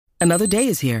Another day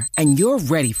is here, and you're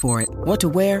ready for it. What to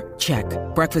wear? Check.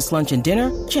 Breakfast, lunch, and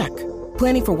dinner? Check.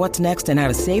 Planning for what's next and how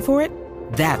to save for it?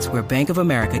 That's where Bank of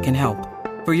America can help.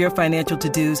 For your financial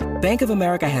to-dos, Bank of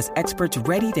America has experts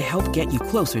ready to help get you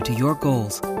closer to your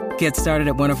goals. Get started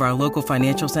at one of our local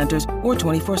financial centers or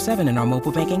 24/7 in our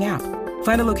mobile banking app.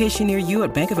 Find a location near you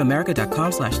at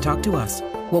bankofamerica.com/talktous.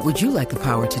 What would you like the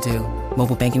power to do?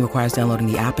 Mobile banking requires downloading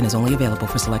the app and is only available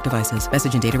for select devices.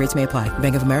 Message and data rates may apply.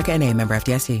 Bank of America N.A., member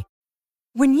FDIC.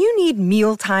 When you need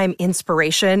mealtime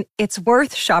inspiration, it's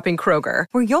worth shopping Kroger,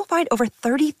 where you'll find over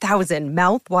 30,000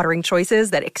 mouth-watering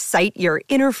choices that excite your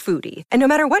inner foodie. And no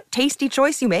matter what tasty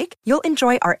choice you make, you'll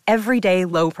enjoy our everyday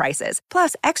low prices,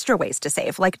 plus extra ways to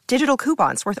save, like digital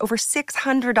coupons worth over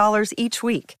 $600 each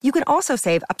week. You can also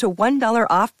save up to $1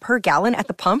 off per gallon at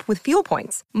the pump with fuel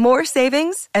points. More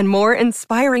savings and more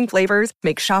inspiring flavors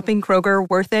make shopping Kroger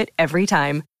worth it every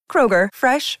time. Kroger,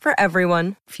 fresh for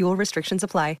everyone. Fuel restrictions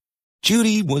apply.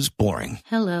 Judy was boring.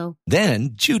 Hello.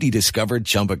 Then Judy discovered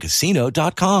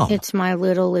ChumbaCasino.com. It's my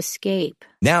little escape.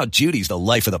 Now Judy's the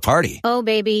life of the party. Oh,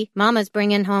 baby, mama's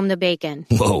bringing home the bacon.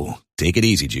 Whoa, take it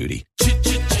easy, Judy.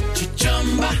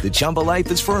 The Chumba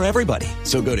life is for everybody.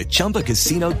 So go to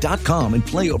ChumbaCasino.com and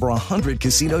play over 100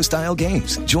 casino-style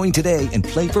games. Join today and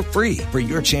play for free for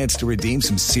your chance to redeem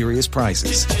some serious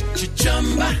prizes.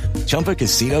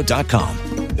 ChumbaCasino.com.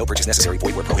 No purchase necessary.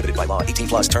 Void where prohibited by law.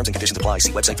 18+ terms and conditions apply.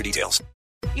 See website for details.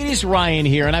 It is Ryan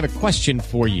here, and I have a question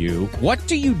for you. What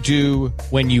do you do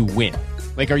when you win?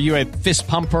 Like, are you a fist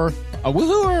pumper, a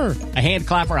woohooer, a hand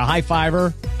clapper, a high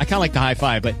fiver? I kind of like the high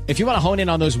five, but if you want to hone in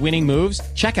on those winning moves,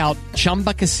 check out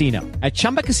Chumba Casino. At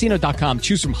ChumbaCasino.com,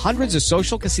 choose from hundreds of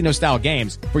social casino-style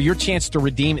games for your chance to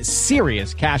redeem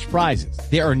serious cash prizes.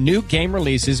 There are new game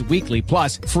releases weekly,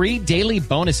 plus free daily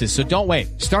bonuses. So don't wait.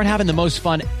 Start having the most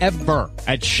fun ever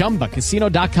at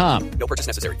ChumbaCasino.com. No purchase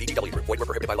necessary. VGW. Void where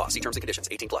prohibited by law. See terms and conditions.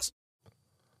 18+.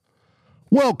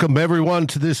 Welcome, everyone,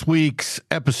 to this week's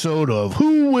episode of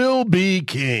Who Will Be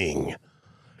King,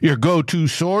 your go-to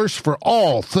source for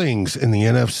all things in the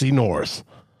NFC North.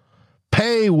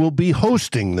 Pay will be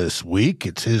hosting this week.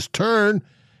 It's his turn,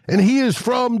 and he is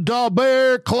from Da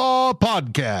Bear Claw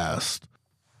Podcast,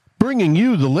 bringing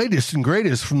you the latest and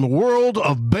greatest from the world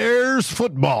of Bears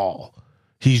football.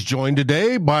 He's joined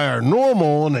today by our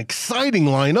normal and exciting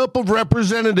lineup of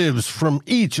representatives from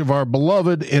each of our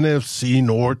beloved NFC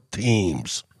North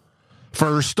teams.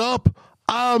 First up,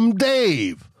 I'm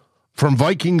Dave from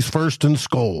Vikings First and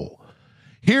Skol,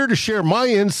 here to share my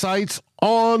insights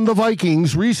on the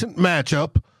Vikings' recent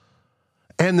matchup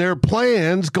and their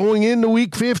plans going into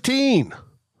Week 15.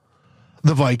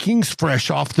 The Vikings,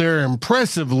 fresh off their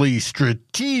impressively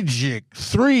strategic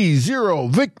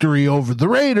 3-0 victory over the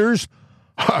Raiders,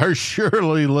 are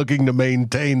surely looking to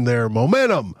maintain their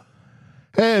momentum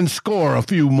and score a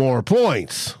few more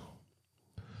points.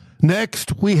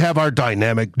 Next, we have our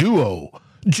dynamic duo,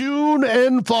 June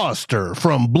and Foster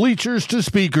from Bleachers to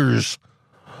Speakers,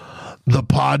 the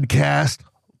podcast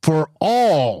for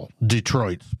all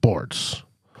Detroit sports.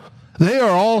 They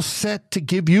are all set to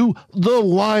give you the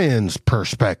Lions'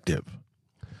 perspective.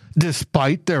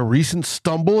 Despite their recent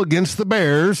stumble against the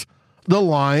Bears, the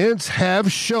Lions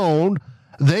have shown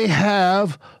they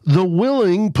have the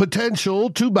willing potential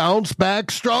to bounce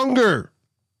back stronger.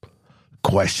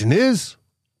 Question is,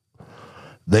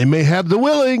 they may have the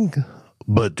willing,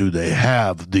 but do they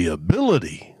have the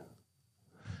ability?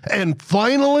 And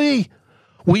finally,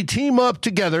 we team up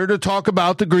together to talk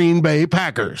about the Green Bay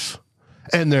Packers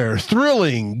and their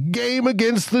thrilling game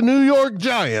against the New York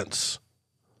Giants.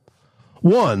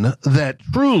 One that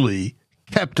truly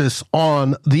kept us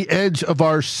on the edge of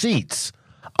our seats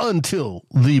until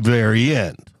the very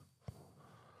end.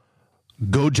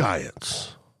 Go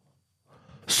Giants.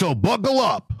 So buckle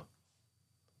up.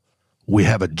 We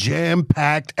have a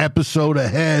jam-packed episode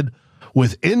ahead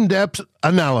with in-depth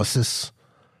analysis,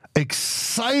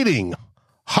 exciting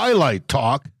highlight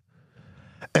talk,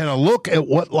 and a look at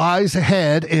what lies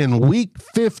ahead in Week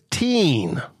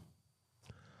 15.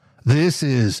 This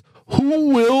is Who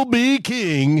Will Be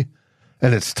King,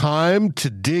 and it's time to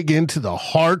dig into the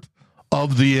heart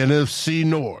of the NFC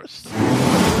North.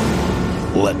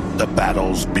 Let the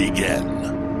battles begin.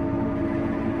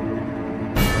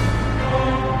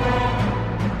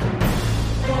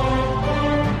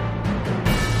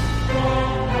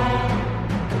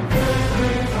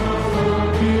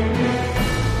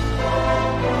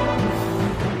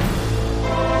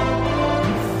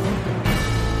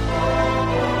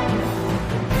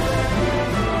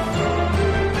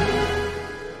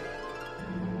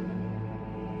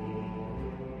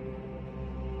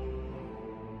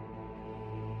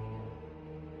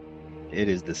 It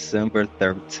is December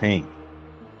 13th.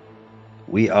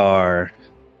 We are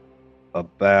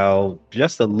about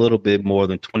just a little bit more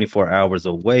than 24 hours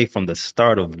away from the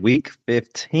start of week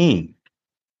 15.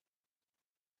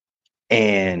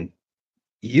 And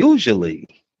usually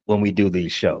when we do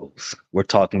these shows, we're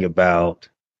talking about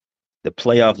the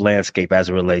playoff landscape as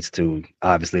it relates to,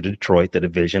 obviously, Detroit, the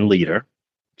division leader,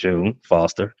 June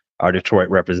Foster, our Detroit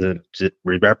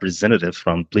representatives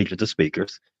from Bleachers to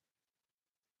Speakers,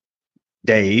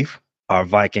 Dave, our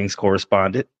Vikings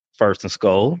correspondent, First and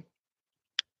Skull,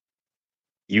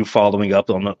 you following up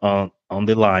on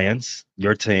the Lions,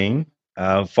 your team,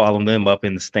 following them up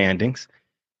in the standings.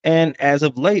 And as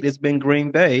of late, it's been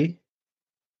Green Bay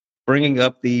bringing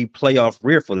up the playoff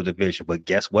rear for the division. But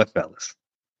guess what, fellas?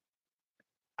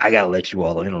 I got to let you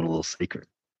all in on a little secret.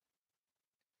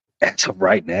 As of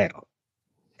right now,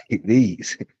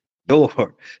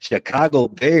 your Chicago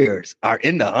Bears are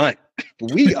in the hunt.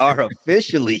 We are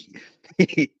officially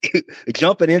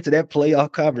jumping into that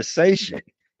playoff conversation.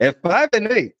 At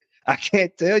 5-8, I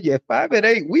can't tell you, at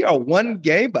 5-8, we are one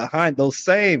game behind those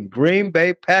same Green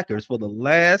Bay Packers for the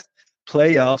last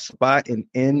playoff spot in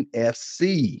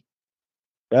NFC.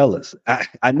 Fellas,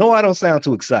 I know I don't sound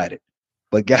too excited,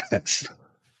 but guys.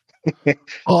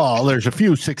 Oh, there's a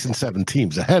few 6 and 7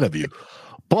 teams ahead of you.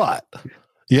 But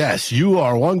yes, you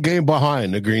are one game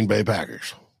behind the Green Bay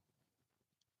Packers.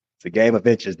 It's a game of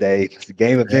inches, Dave. It's a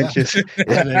game of inches.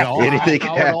 And how it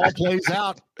all plays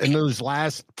out in those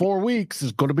last 4 weeks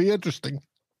is going to be interesting.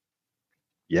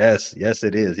 Yes,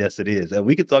 it is. Yes, it is. And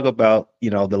we could talk about,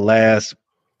 the last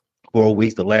 4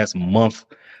 weeks, the last month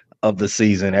of the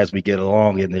season as we get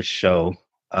along in this show.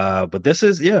 But this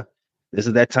is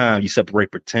that time you separate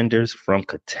pretenders from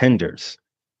contenders.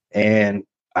 And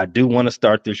I do want to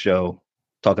start the show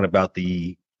talking about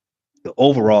the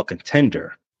overall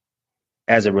contender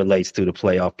as it relates to the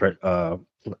playoff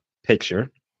picture.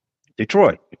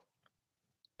 Detroit.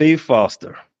 Steve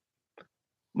Foster,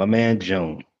 my man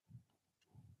June.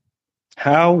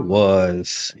 How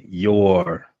was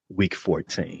your week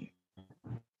 14?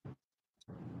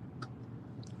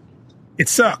 It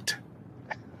sucked.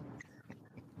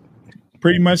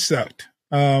 Pretty much sucked.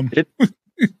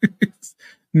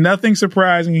 Nothing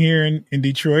surprising here in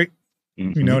Detroit.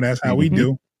 Mm-hmm. That's how we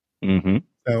do. Mm-hmm.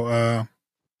 So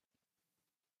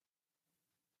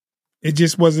it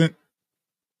just wasn't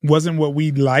what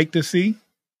we'd like to see.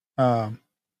 Am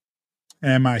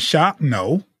I shocked?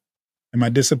 No. Am I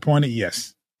disappointed?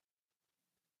 Yes.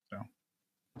 So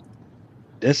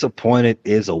disappointed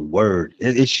is a word.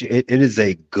 It is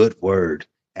a good word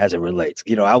as it relates.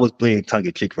 I was being tongue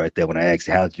in cheek right there when I asked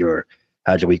how's your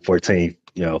week 14,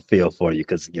 feel for you,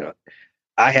 because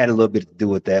I had a little bit to do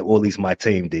with that, or at least my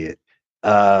team did.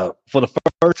 For the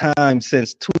first time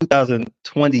since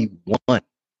 2021.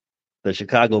 The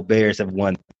Chicago Bears have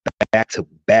won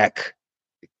back-to-back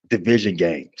division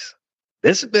games.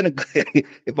 This has been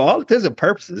if all intents and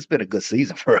purposes, it's been a good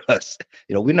season for us.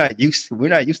 We're not used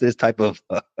to this type of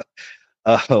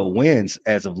wins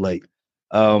as of late.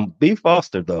 B.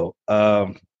 Foster, though,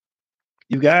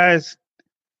 you guys,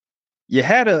 you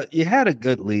had a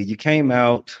good lead. You came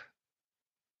out,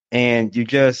 and you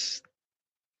just,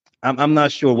 I'm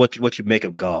not sure what you make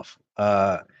of Goff.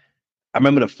 I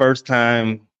remember the first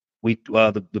time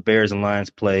the Bears and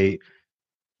Lions played,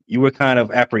 you were kind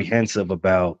of apprehensive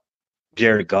about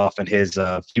Jared Goff and his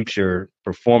future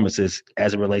performances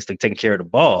as it relates to taking care of the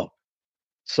ball.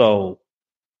 So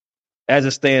as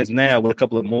it stands now, with a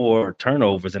couple of more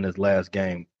turnovers in his last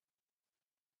game,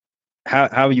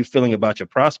 how are you feeling about your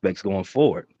prospects going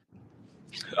forward?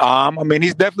 He's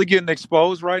definitely getting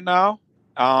exposed right now.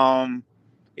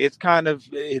 It's kind of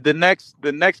the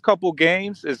next couple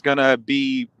games is going to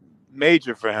be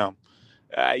major for him.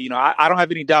 I don't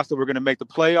have any doubts that we're going to make the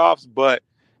playoffs, but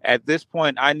at this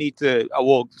point, I need to.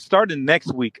 Starting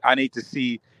next week, I need to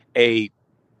see a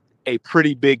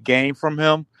pretty big game from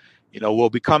him. We'll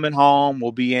be coming home.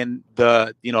 We'll be in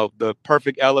the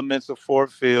perfect elements of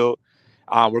Ford Field.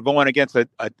 We're going against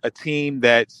a team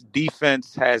that's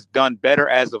defense has done better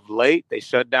as of late. They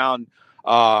shut down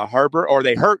Herbert, or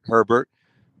they hurt Herbert,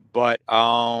 but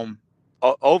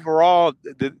overall,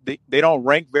 they don't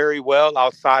rank very well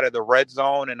outside of the red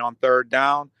zone and on third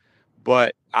down.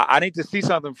 But I need to see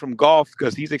something from Goff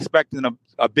because he's expecting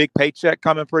a big paycheck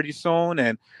coming pretty soon.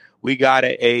 And we got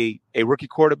a rookie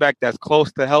quarterback that's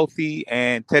close to healthy,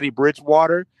 and Teddy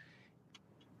Bridgewater.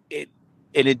 It's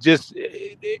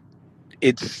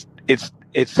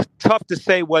tough to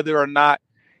say whether or not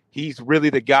he's really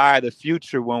the guy of the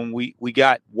future when we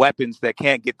got weapons that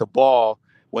can't get the ball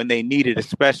when they need it,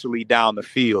 especially down the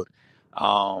field.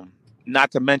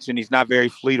 Not to mention he's not very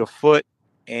fleet of foot.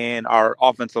 and our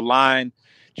offensive line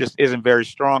just isn't very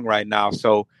strong right now.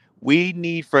 So we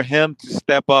need for him to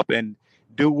step up and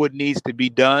do what needs to be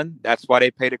done. That's why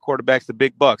they pay the quarterbacks the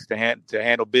big bucks to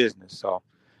handle business. So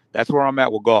that's where I'm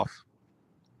at with Goff.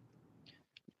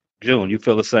 June, you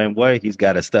feel the same way? He's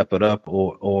got to step it up,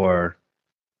 or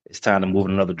it's time to move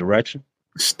in another direction?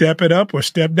 Step it up or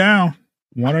step down.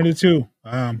 One of the two.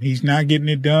 He's not getting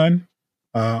it done.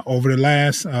 Over the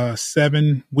last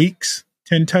 7 weeks,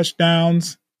 10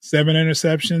 touchdowns, 7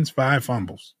 interceptions, 5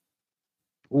 fumbles.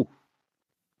 Ooh.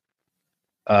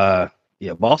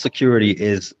 Yeah, ball security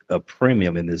is a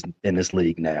premium in this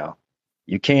league now.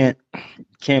 You can't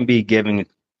be giving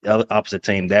the opposite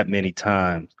team that many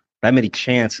times, that many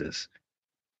chances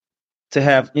to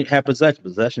have possession.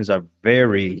 Possessions are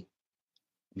very,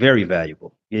 very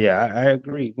valuable. Yeah, I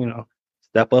agree.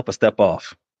 Step up or step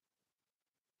off.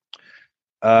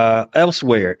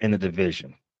 Elsewhere in the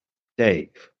division,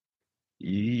 Dave,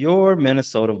 your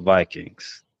Minnesota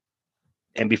Vikings.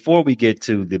 And before we get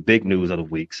to the big news of the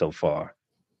week so far,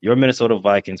 your Minnesota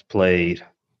Vikings played,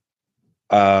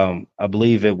 I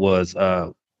believe it was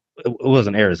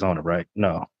in Arizona, right?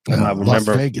 No, I remember Las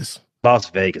Vegas. Las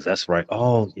Vegas, that's right.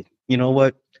 Oh, you know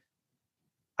what?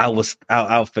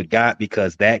 I forgot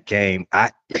because that game,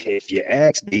 if you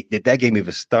asked me, did that game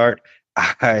even start?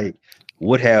 I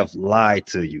would have lied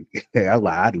to you.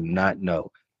 I do not know.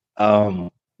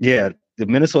 Yeah, the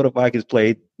Minnesota Vikings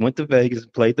went to Vegas,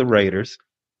 played the Raiders,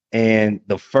 and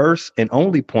the first and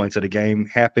only points of the game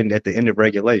happened at the end of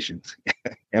regulations.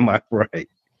 Am I right?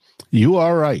 You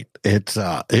are right. It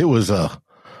was a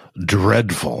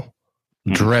dreadful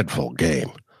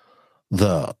game.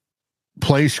 The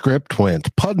play script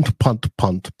went punt, punt,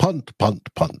 punt, punt, punt,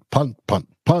 punt, punt, punt,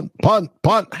 punt, punt,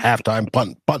 punt, halftime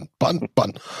punt, punt, punt,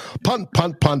 punt, punt,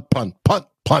 punt, punt, punt, punt,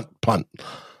 punt, punt.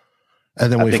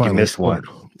 And then we finally missed one.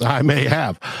 I may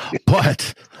have,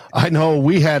 but I know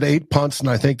we had 8 punts, and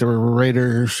I think the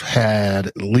Raiders had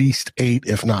at least 8,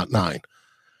 if not 9.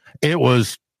 It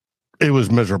was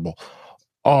miserable.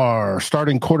 Our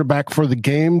starting quarterback for the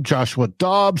game, Joshua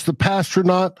Dobbs, the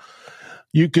Pastronaut.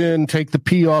 You can take the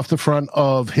P off the front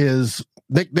of his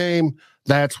nickname.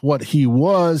 That's what he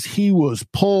was. He was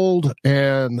pulled,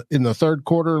 and in the third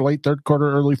quarter, late third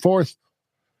quarter, early fourth,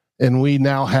 and we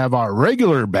now have our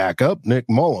regular backup, Nick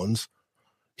Mullins.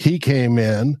 He came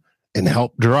in and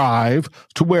helped drive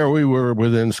to where we were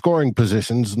within scoring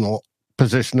position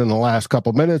in the last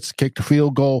couple minutes, kicked a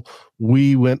field goal.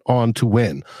 We went on to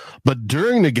win. But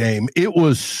during the game, it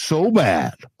was so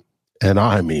bad, and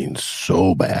I mean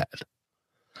so bad,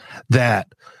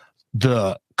 that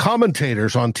the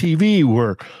commentators on TV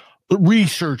were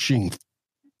researching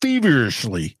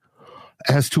feverishly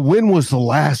as to when was the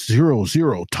last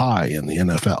 0-0 tie in the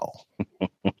NFL.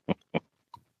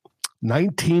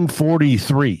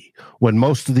 1943, when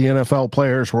most of the NFL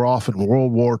players were off in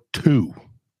World War II.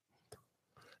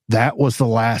 That was the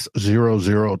last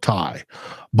 0-0 tie.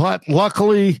 But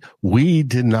luckily, we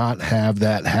did not have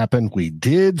that happen. We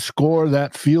did score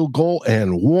that field goal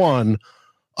and won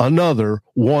another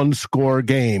one-score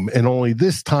game. And only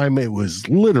this time it was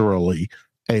literally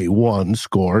a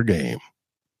one-score game.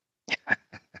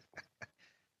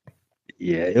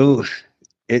 Yeah,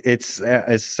 it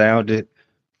sounded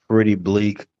pretty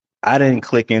bleak. I didn't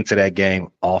click into that game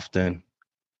often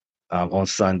on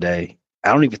Sunday.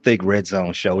 I don't even think Red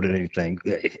Zone showed it anything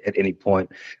at any point.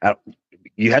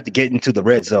 You have to get into the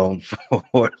red zone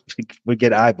for we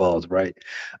get eyeballs, right?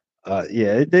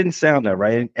 Yeah, it didn't sound that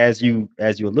right. And as you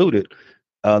alluded,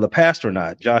 the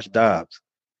Pastronaut, Josh Dobbs,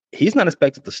 he's not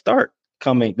expected to start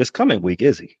this coming week,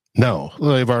 is he? No,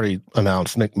 they've already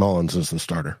announced Nick Mullins is the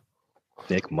starter.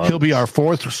 Nick Mullins. He'll be our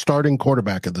 4th starting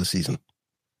quarterback of the season.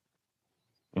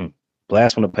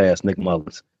 Blast from the past, Nick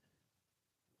Mullins.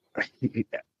 You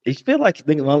feel like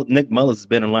Nick Mullins has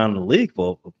been around the league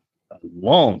for a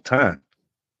long time.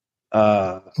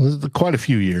 Quite a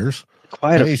few years.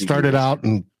 He started out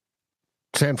in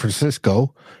San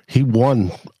Francisco. He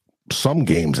won some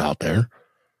games out there.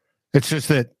 It's just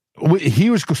that he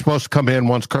was supposed to come in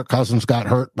once Kirk Cousins got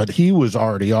hurt, but he was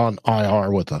already on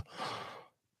IR with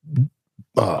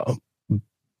a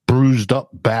bruised up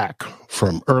back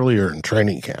from earlier in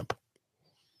training camp.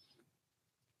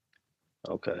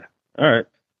 Okay. All right.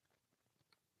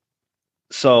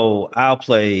 So I'll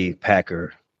play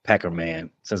Packer man,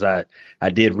 since I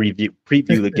did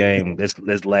preview the game this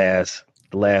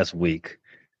last week,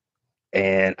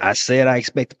 and I said I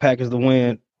expect the Packers to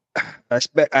win. I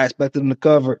expect them to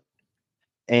cover,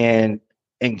 and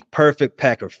in perfect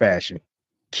Packer fashion,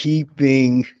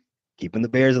 keeping the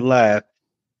Bears alive.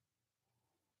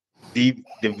 Tommy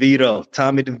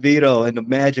DeVito, and the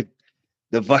Magic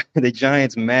the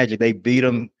Giants magic. They beat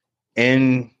them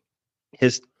in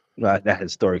not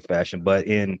historic fashion, but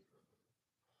in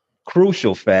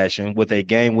crucial fashion with a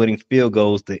game-winning field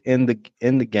goals to end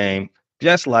the game,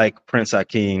 just like Prince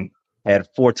Hakeem had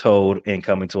foretold in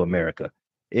Coming to America.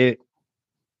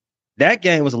 That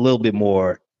game was a little bit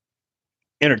more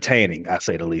entertaining, I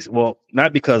say the least. Well,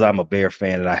 not because I'm a Bear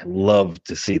fan and I love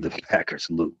to see the Packers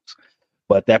lose,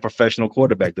 but that professional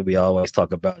quarterback that we always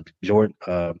talk about, Jordan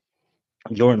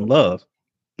Love,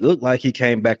 looked like he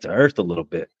came back to earth a little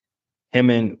bit. Him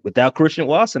and without Christian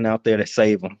Watson out there to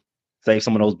save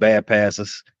some of those bad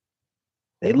passes,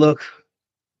 they look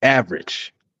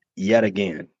average yet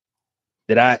again.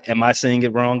 Am I seeing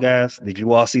it wrong, guys? Did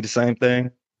you all see the same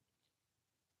thing?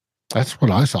 That's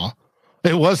what I saw.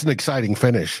 It was an exciting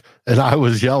finish, and I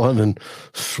was yelling and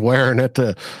swearing at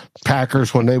the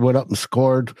Packers when they went up and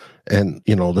scored. And,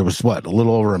 there was, a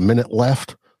little over a minute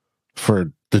left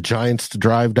for the Giants to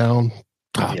drive down.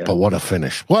 Yeah. But what a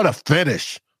finish. What a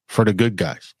finish for the good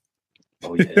guys.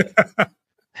 Oh, yeah.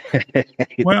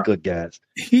 Well, good guys.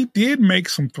 He did make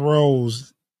some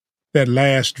throws that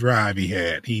last drive he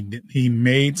had. He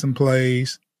made some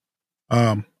plays.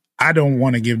 I don't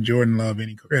want to give Jordan Love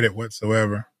any credit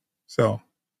whatsoever. So,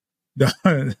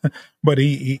 but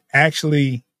he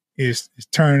actually is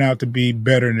turning out to be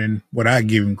better than what I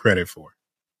give him credit for.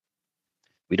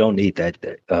 We don't need that,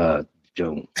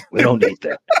 Joe. We don't need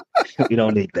that. We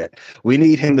don't need that. We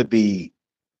need him to be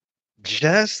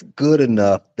just good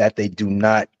enough that they do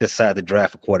not decide to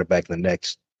draft a quarterback in the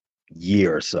next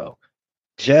year or so.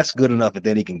 Just good enough that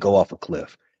then he can go off a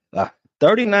cliff.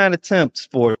 39 attempts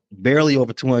for barely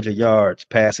over 200 yards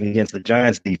passing against the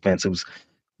Giants defense.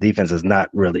 Defense is not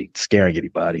really scaring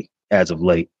anybody as of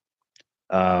late.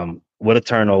 With a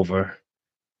turnover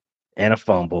and a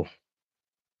fumble.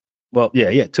 Well,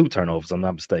 yeah, 2 turnovers, I'm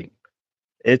not mistaken.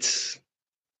 It's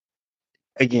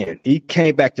again, he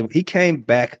came back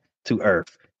to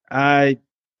earth. I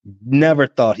never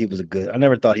thought he was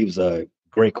a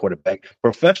great quarterback.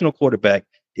 Professional quarterback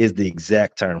is the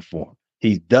exact term for him.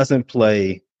 He doesn't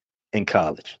play in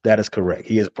college. That is correct.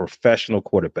 He is a professional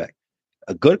quarterback.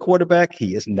 A good quarterback,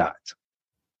 he is not.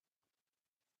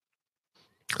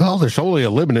 Well, there's only a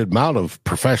limited amount of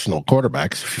professional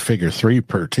quarterbacks if you figure 3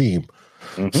 per team.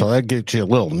 Mm-hmm. So that gives you a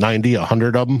little 90,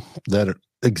 100 of them that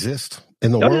exist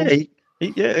in the world.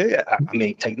 Yeah. I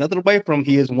mean, take nothing away from him.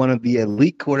 He is one of the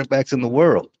elite quarterbacks in the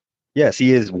world. Yes,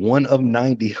 he is one of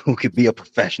 90 who could be a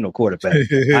professional quarterback.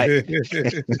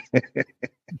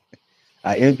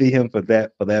 I envy him for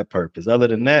that purpose. Other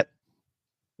than that,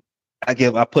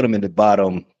 I put him in the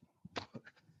bottom.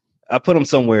 I put him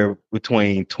somewhere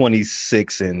between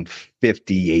 26 and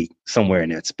 58, somewhere in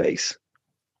that space.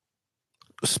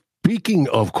 Speaking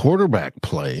of quarterback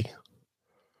play,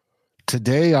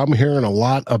 today I'm hearing a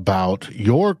lot about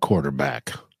your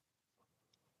quarterback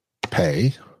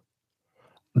pay.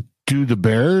 Do the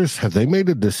Bears, have they made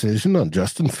a decision on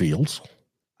Justin Fields?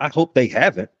 I hope they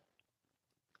haven't.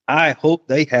 I hope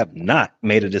they have not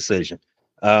made a decision.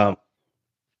 The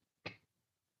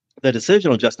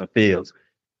decision on Justin Fields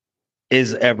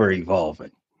is ever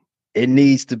evolving. It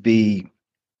needs to be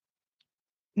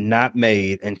not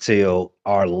made until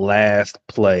our last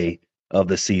play of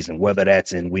the season, whether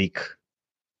that's in week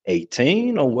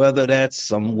 18 or whether that's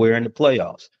somewhere in the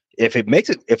playoffs. If it makes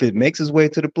its way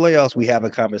to the playoffs, we have a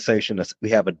conversation.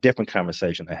 We have a different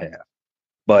conversation to have.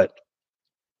 But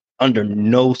under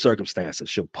no circumstances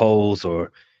should Poles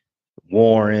or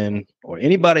Warren or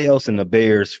anybody else in the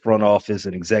Bears front office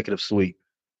and executive suite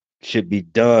should be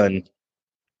done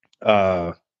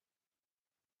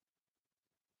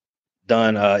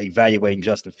evaluating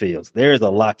Justin Fields. There's a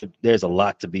lot to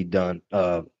be done.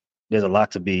 There's a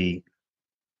lot to be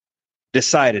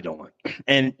decided on.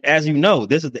 And as you know,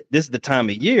 this is the time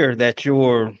of year that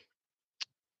you're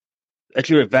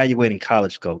evaluating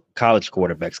college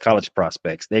quarterbacks, college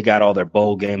prospects. They got all their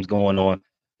bowl games going on.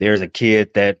 There's a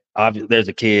kid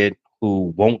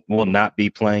who will not be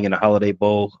playing in the Holiday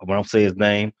Bowl. I won't say his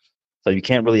name, so you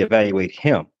can't really evaluate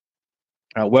him.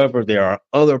 However, there are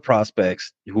other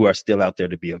prospects who are still out there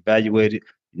to be evaluated.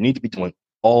 You need to be doing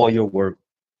all your work,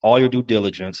 all your due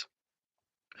diligence.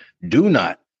 Do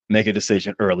not make a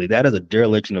decision early. That is a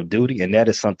dereliction of duty, and that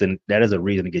is a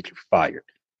reason to get you fired.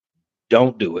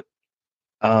 Don't do it.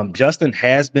 Justin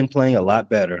has been playing a lot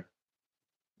better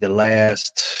the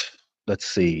last,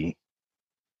 since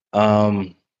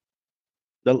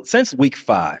week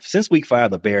 5. Since week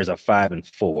 5, the Bears are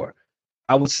 5-4.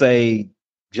 I would say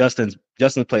Justin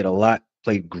played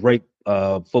great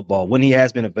football when he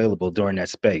has been available during that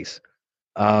space.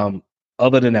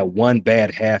 other than that one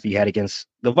bad half he had against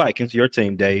the Vikings, your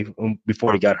team, Dave,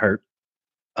 before he got hurt.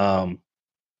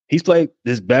 He's played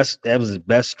that was his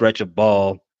best stretch of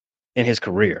ball in his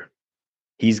career.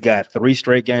 He's got 3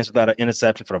 straight games without an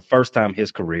interception for the first time in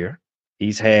his career.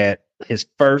 He's had his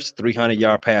first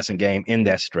 300-yard passing game in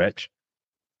that stretch.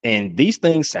 And these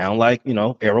things sound like,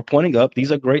 arrow pointing up.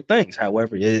 These are great things.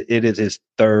 However, it is his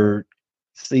 3rd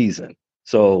season.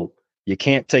 So you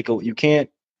can't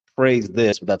praise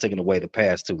this without taking away the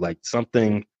past too. Like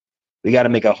something, we got to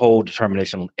make a whole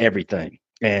determination on everything.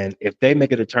 And if they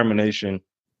make a determination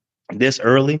this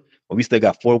early, when we still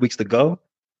got 4 weeks to go,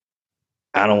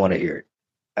 I don't want to hear it.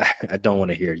 I don't want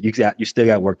to hear it. You still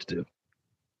got work to do.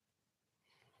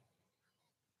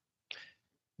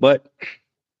 But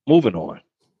moving on,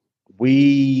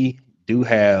 we do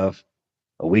have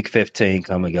a week 15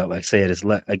 coming up. Like I said,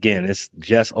 it's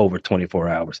just over 24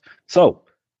 hours. So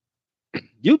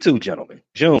you two gentlemen,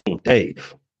 June,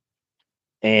 Dave,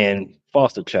 and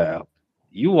Foster Child,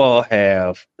 you all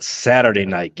have Saturday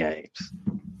night games.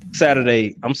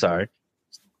 Saturday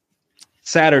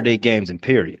games in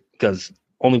period, because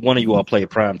only one of you all play at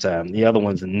prime time. The other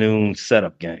one's a noon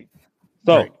setup game.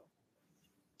 So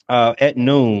at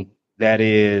noon, that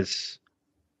is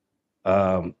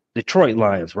Detroit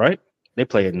Lions, right? They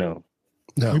play at noon.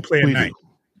 No, we play at night.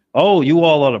 Oh, you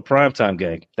all on a primetime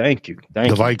game. Thank you. The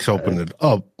Vikes opened it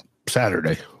up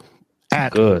Saturday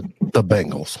at the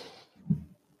Bengals.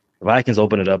 The Vikings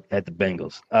opened it up at the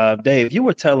Bengals. Dave, you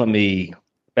were telling me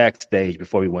backstage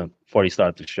before you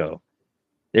started the show,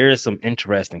 there is some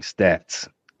interesting stats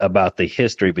about the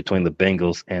history between the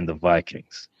Bengals and the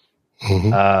Vikings.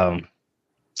 Mm-hmm.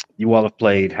 You all have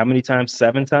played how many times?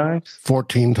 7 times?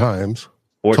 14 times.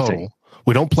 14. Total.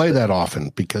 We don't play that often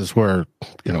because we're,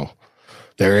 they're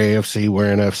AFC,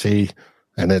 we're NFC,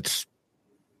 and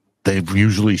they've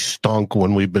usually stunk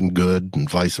when we've been good and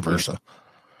vice versa.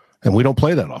 And we don't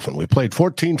play that often. We played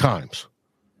 14 times.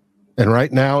 And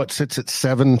right now it sits at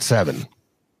 7-7.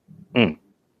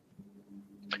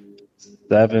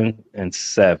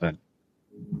 7-7.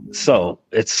 So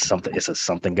it's a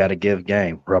something got to give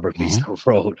game. Rubber meets the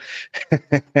road.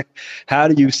 How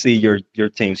do you see your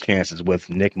team's chances with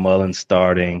Nick Mullins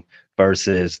starting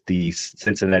versus the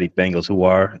Cincinnati Bengals, who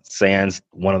are sans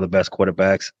one of the best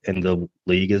quarterbacks in the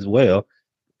league as well,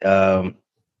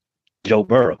 Joe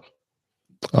Burrow?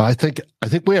 I think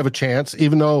we have a chance,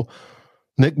 even though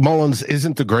Nick Mullins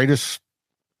isn't the greatest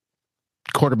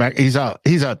quarterback. He's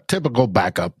a typical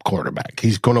backup quarterback.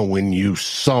 He's going to win you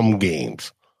some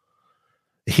games.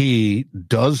 He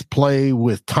does play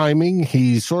with timing.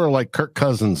 He's sort of like Kirk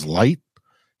Cousins light.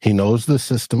 He knows the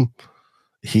system.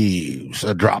 He's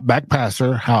a drop back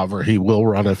passer. However, he will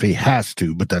run if he has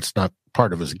to, but that's not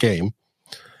part of his game.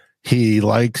 He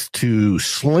likes to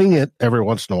sling it every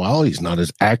once in a while. He's not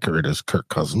as accurate as Kirk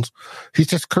Cousins. He's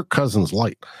just Kirk Cousins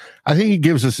light. I think he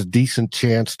gives us a decent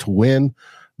chance to win.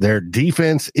 Their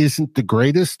defense isn't the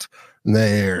greatest.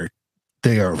 They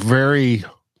are very,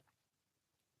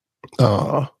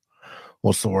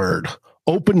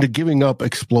 open to giving up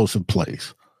explosive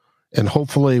plays. And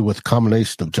hopefully with a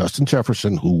combination of Justin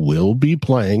Jefferson, who will be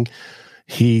playing,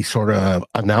 he sort of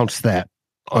announced that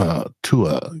to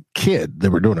a kid. They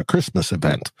were doing a Christmas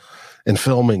event and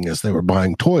filming as they were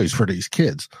buying toys for these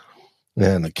kids.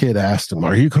 And the kid asked him,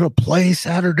 "Are you going to play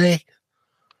Saturday?"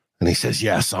 And he says,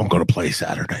 "Yes, I'm going to play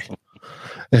Saturday."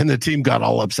 And the team got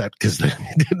all upset because they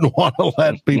didn't want to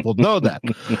let people know that.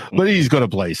 But he's going to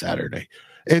play Saturday.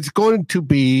 It's going to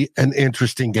be an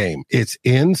interesting game. It's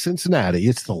in Cincinnati.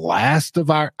 It's the last of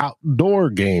our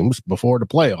outdoor games before the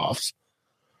playoffs,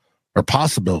 or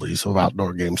possibilities of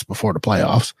outdoor games before the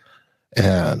playoffs.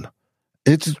 And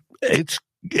it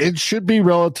should be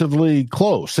relatively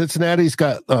close. Cincinnati's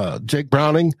got Jake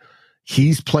Browning.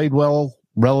 He's played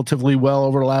relatively well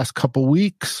over the last couple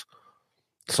weeks.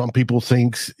 Some people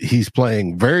think he's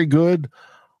playing very good.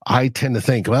 I tend to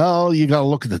think, well, you got to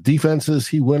look at the defenses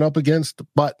he went up against,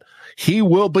 but he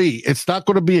will be. It's not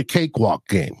going to be a cakewalk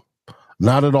game.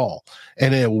 Not at all.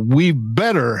 And we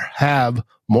better have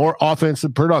more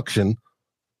offensive production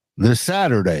this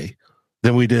Saturday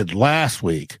than we did last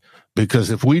week,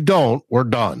 because if we don't, we're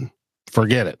done.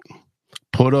 Forget it.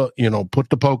 Put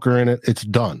the poker in it. It's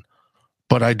done.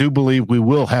 But I do believe we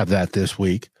will have that this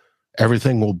week.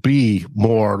 Everything will be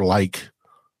more like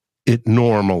it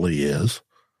normally is.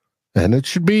 And it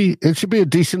should be a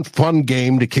decent, fun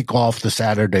game to kick off the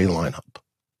Saturday lineup.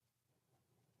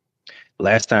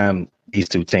 Last time these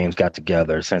two teams got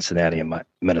together, Cincinnati and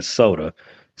Minnesota,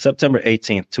 September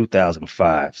 18th,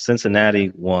 2005.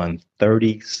 Cincinnati won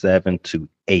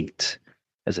 37-8.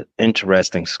 That's an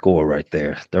interesting score right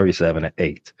there,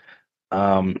 37-8.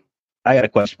 I got a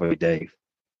question for you, Dave.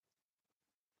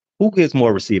 Who gets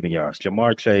more receiving yards,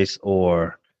 Jamar Chase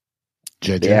or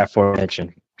the JJ.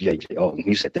 aforementioned JJ? Oh,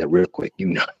 you said that real quick. You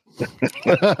know,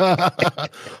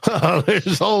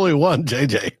 There's only one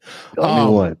JJ.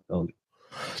 only one. Only.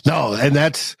 No, and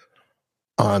that's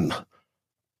on.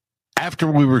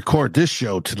 After we record this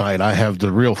show tonight, I have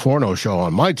the Real Forno show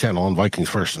on my channel on Vikings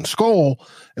First and Skol,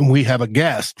 and we have a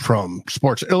guest from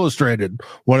Sports Illustrated,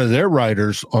 one of their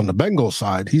writers on the Bengals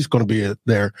side. He's going to be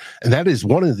there, and that is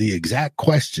one of the exact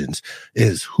questions: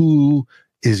 is who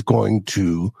is going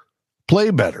to play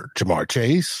better, Jamar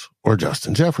Chase or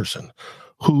Justin Jefferson?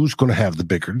 Who's going to have the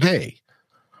bigger day?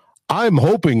 I'm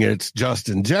hoping it's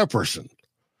Justin Jefferson.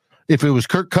 If it was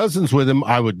Kirk Cousins with him,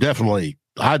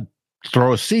 I'd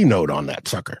throw a C note on that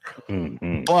sucker.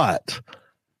 Mm-hmm. But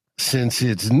since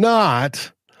it's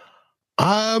not,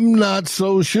 I'm not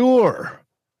so sure.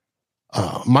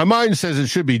 My mind says it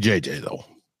should be JJ, though.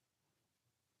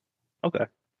 Okay.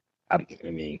 I'm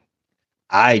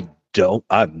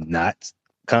not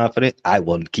confident. I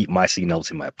will keep my C notes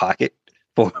in my pocket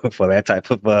for that type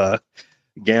of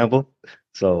gamble.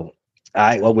 So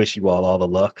I wish you all the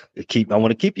luck. I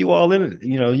want to keep you all in it.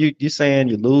 You know, you're saying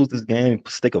you lose this game,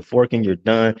 stick a fork in, you're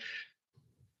done.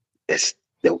 It's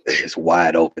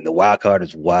wide open. The wild card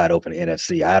is wide open in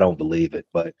NFC. I don't believe it.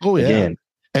 But again,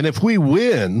 and if we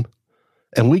win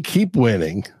and we keep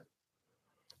winning,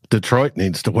 Detroit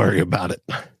needs to worry about it.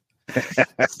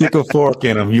 Stick a fork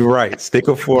in them. You're right. Stick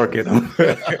a fork in them.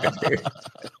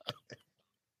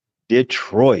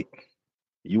 Detroit.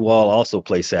 You all also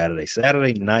play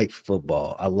Saturday night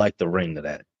football. I like the ring of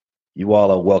that. You all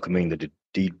are welcoming the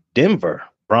Denver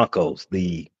Broncos,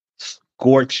 the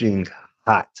scorching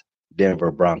hot Denver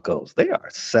Broncos. They are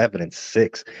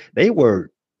 7-6. They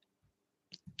were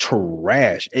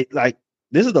trash.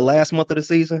 This is the last month of the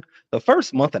season. The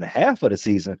first month and a half of the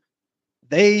season,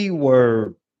 they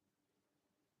were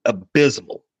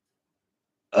abysmal.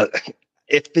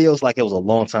 It feels like it was a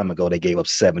long time ago they gave up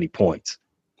 70 points.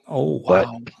 Oh,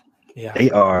 wow. But yeah.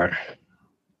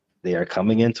 They are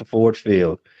coming into Ford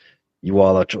Field. You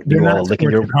all are licking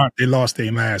your heart. They lost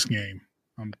their last game.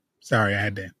 I'm sorry, I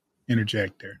had to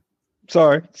interject there.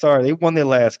 Sorry. They won their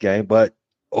last game, but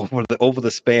over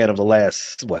the span of the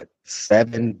last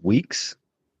 7 weeks,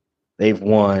 they've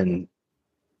won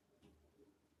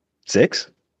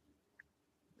 6.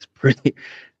 It's pretty.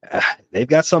 They've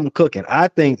got something cooking. I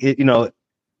think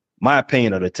my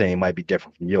opinion of the team might be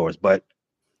different from yours, but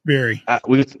very.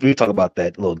 We talk about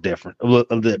that a little different,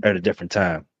 at a different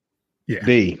time. Yeah.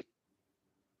 B,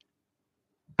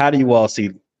 how do you all see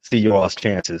your all's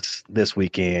chances this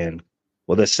weekend?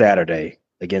 Well, this Saturday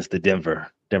against the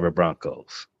Denver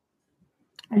Broncos.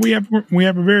 We have a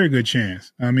very good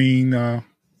chance. I mean, they're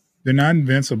not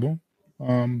invincible.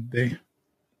 They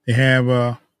have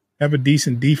a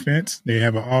decent defense. They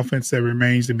have an offense that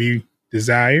remains to be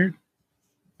desired.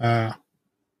 If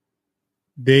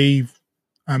they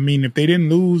didn't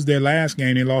lose their last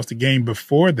game, they lost the game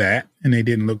before that, and they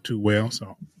didn't look too well.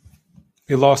 So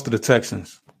they lost to the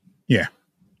Texans. Yeah,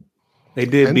 they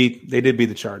did beat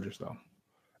the Chargers though,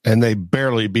 and they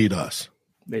barely beat us.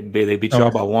 They beat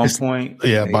y'all by 1 point.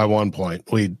 Yeah, by 1 point.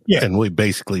 We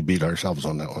basically beat ourselves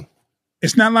on that one.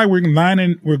 It's not like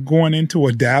we're going into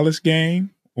a Dallas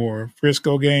game or a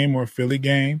Frisco game or a Philly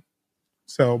game.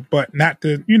 So, but not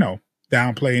to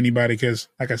downplay anybody, because,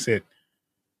 like I said,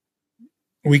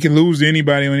 we can lose to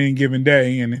anybody on any given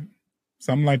day, and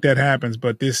something like that happens.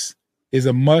 But this is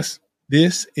a must-win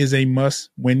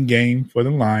game for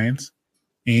the Lions,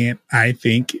 and I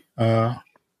think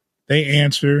they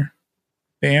answer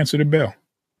the bell.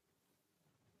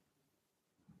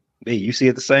 Hey, you see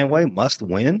it the same way? Must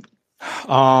win.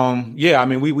 Yeah, I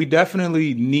mean, we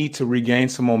definitely need to regain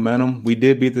some momentum. We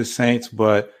did beat the Saints,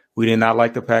 but we did not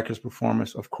like the Packers'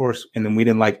 performance, of course, and then we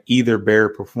didn't like either Bear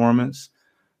performance.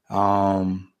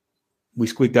 We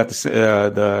squeaked out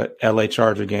the LA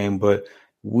Charger game, but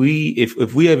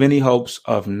if we have any hopes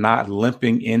of not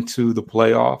limping into the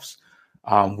playoffs,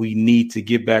 we need to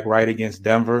get back right against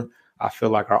Denver. I feel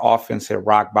like our offense hit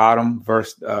rock bottom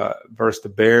versus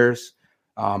the Bears.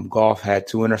 Goff had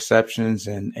 2 interceptions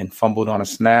and fumbled on a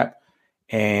snap.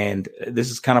 And this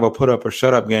is kind of a put up or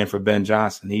shut up game for Ben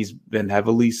Johnson. He's been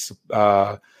heavily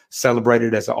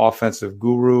celebrated as an offensive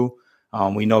guru.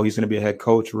 We know he's going to be a head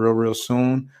coach real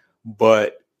soon,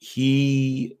 but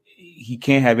he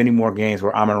can't have any more games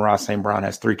where Amon-Ra St. Brown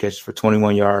has 3 catches for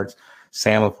 21 yards.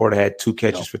 Sam Laporta had 2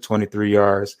 catches for 23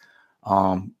 yards.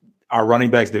 Our running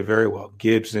backs did very well.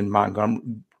 Gibbs and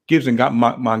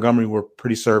Montgomery were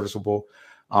pretty serviceable.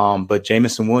 But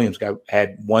Jamison Williams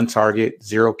had 1 target,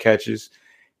 0 catches.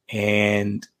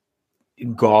 and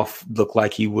Goff looked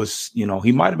like he was,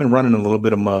 he might have been running a little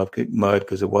bit of mud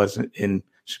because it wasn't in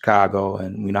Chicago,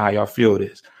 and we know how y'all feel it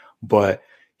is. But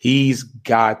he's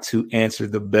got to answer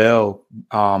the bell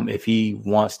if he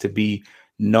wants to be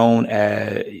known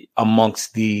as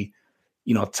amongst the,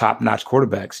 top-notch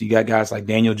quarterbacks. You got guys like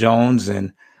Daniel Jones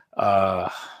and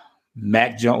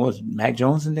Mac Jones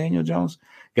and Daniel Jones,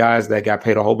 guys that got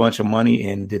paid a whole bunch of money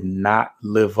and did not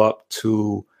live up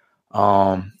to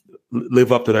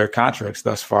their contracts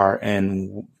thus far.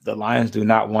 And the Lions do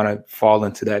not want to fall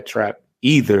into that trap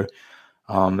either,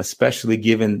 especially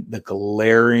given the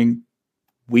glaring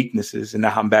weaknesses. And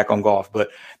now I'm back on Goff, but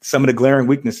some of the glaring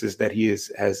weaknesses that he has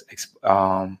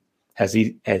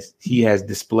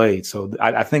displayed. So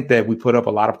I think that we put up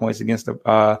a lot of points against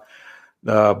the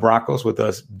Broncos with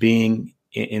us being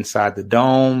inside the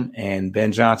dome and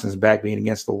Ben Johnson's back being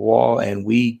against the wall, and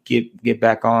we get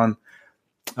back on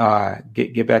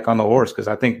the horse, because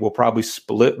I think we'll probably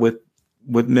split with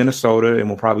Minnesota and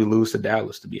we'll probably lose to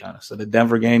Dallas, to be honest. So the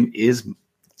Denver game is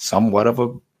somewhat of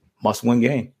a must-win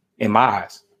game in my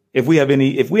eyes, if we have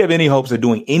any hopes of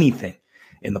doing anything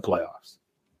in the playoffs.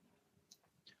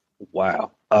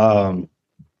 Wow.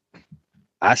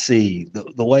 I see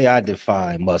the way I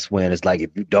define must win is like, if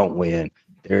you don't win,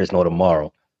 there is no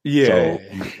tomorrow. Yeah.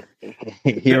 So,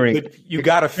 but you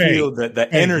got to feel the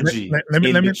energy in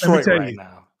Detroit right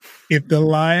now. If the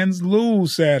Lions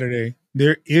lose Saturday,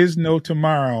 there is no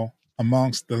tomorrow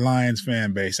amongst the Lions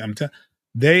fan base.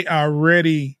 They are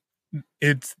ready.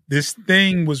 This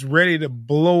thing was ready to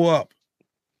blow up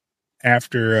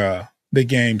after the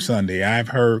game Sunday. I've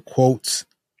heard quotes.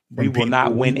 We will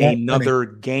not win another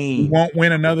game. We won't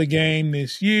win another game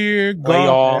this year.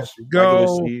 Playoffs,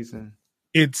 regular season.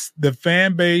 It's the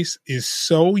fan base is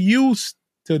so used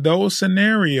to those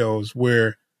scenarios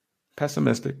where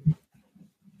pessimistic.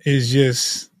 It's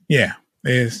just,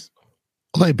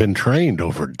 they've been trained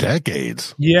over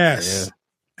decades. Yes.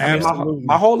 Yeah. Absolutely.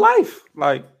 My whole life.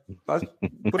 Like, let's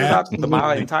put it out to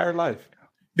my entire life.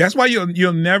 That's why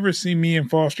you'll never see me and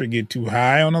Foster get too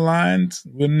high on the Lions.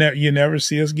 You never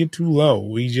see us get too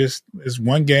low. It's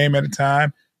one game at a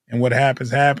time, and what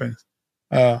happens.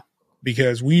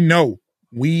 Because we know,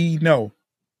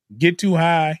 get too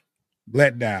high,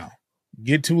 let down.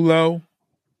 Get too low,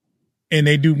 and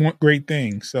they do great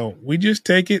things. So we just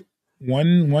take it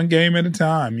one game at a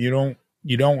time. You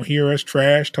don't hear us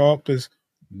trash talk, because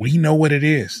we know what it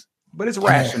is. But it's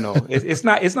rational. It's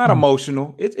not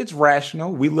emotional. It's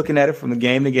rational. We looking at it from the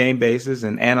game to game basis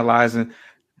and analyzing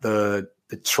the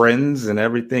trends and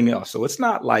everything else. So it's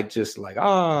not like just like,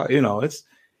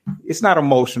 it's not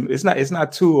emotional. It's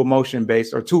not too emotion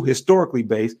based or too historically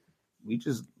based. We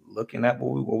just looking at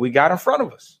what we got in front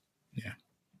of us. Yeah.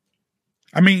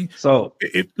 I mean, so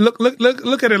look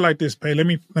at it like this, Pay. Let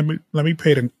me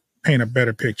paint a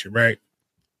better picture, right?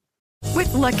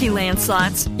 With Lucky Land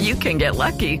Slots, you can get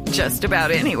lucky just about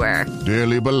anywhere.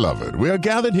 Dearly beloved, we are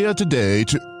gathered here today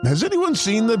to... Has anyone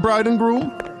seen the bride and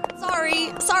groom?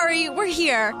 Sorry, we're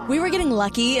here. We were getting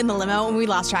lucky in the limo and we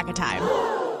lost track of time.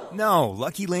 No,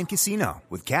 Lucky Land Casino,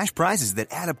 with cash prizes that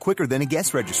add up quicker than a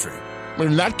guest registry.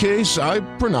 In that case, I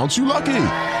pronounce you lucky.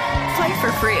 Play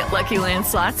for free at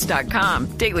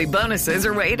LuckyLandSlots.com. Daily bonuses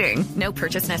are waiting. No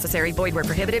purchase necessary. Void where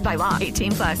prohibited by law.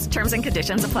 18+. Terms and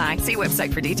conditions apply. See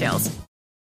website for details.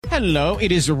 Hello,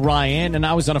 it is Ryan, and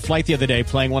I was on a flight the other day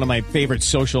playing one of my favorite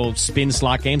social spin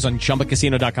slot games on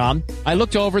ChumbaCasino.com. I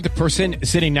looked over at the person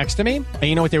sitting next to me, and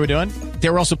you know what they were doing? They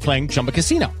were also playing Chumba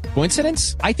Casino.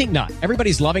 Coincidence? I think not.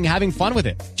 Everybody's loving having fun with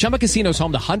it. Chumba Casino is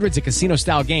home to hundreds of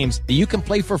casino-style games that you can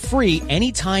play for free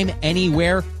anytime,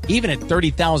 anywhere, even at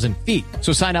 30,000 feet.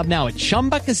 So sign up now at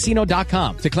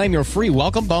ChumbaCasino.com to claim your free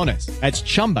welcome bonus. That's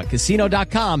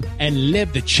ChumbaCasino.com and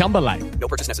live the Chumba life. No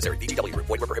purchase necessary. VGW. Void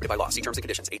where prohibited by law. See terms and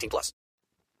conditions. 18+.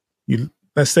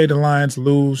 Let's say the Lions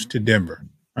lose to Denver,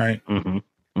 right? Mm-hmm.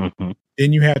 Mm-hmm.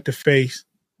 Then you have to face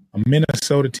a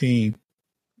Minnesota team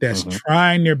that's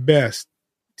trying their best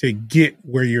to get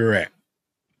where you're at.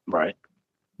 Right.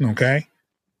 Okay.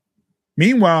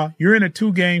 Meanwhile, you're in a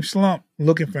 2-game slump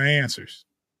looking for answers.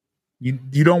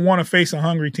 You don't want to face a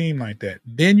hungry team like that.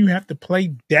 Then you have to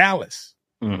play Dallas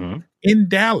in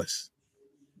Dallas.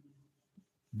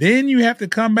 Then you have to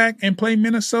come back and play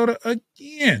Minnesota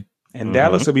again. And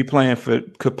Dallas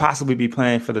could possibly be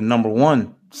playing for the number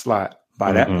 1 slot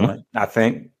by that point. I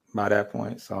think by that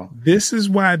point. So this is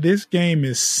why this game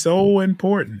is so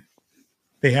important.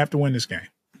 They have to win this game.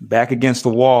 Back against the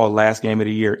wall, last game of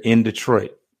the year in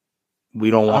Detroit.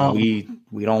 We don't want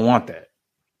we don't want that.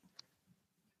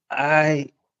 I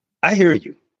hear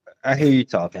you. I hear you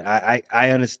talking. I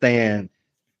understand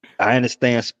I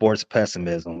understand sports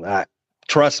pessimism.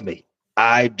 Trust me,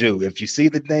 I do. If you see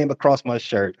the name across my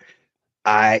shirt,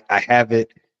 I have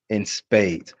it in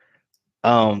spades.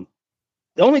 The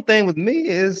only thing with me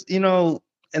is, and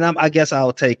I guess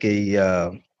I'll take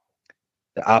the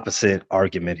opposite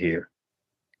argument here.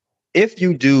 If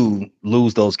you do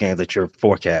lose those games that you're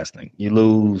forecasting,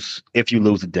 if you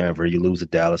lose to Denver, you lose to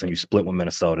Dallas, and you split with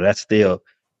Minnesota, that's still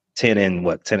 10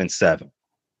 and 7.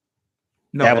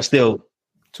 No, that was still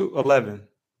 11.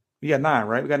 We got 9,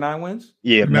 right? We got 9 wins.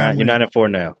 Yeah, 9. You're 9 and 4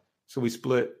 now. So we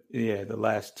split, the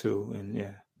last 2, and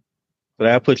So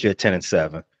that'll put you at 10 and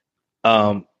 7.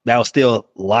 That'll still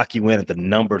lock you in at the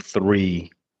number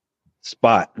 3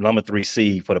 spot, number 3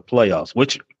 seed for the playoffs,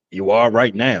 which you are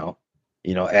right now.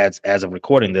 As of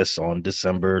recording this on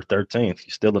December 13th,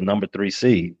 you're still the number 3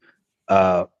 seed.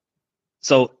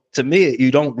 So to me,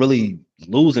 you don't really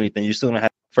lose anything. You're still gonna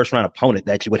have a first round opponent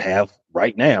that you would have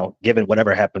right now, given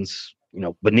whatever happens,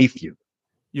 beneath you.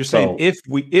 You're saying if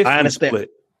we split,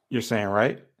 you're saying,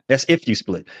 right? That's if you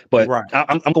split. But right.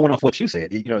 I'm going off what you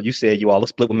said. You said you all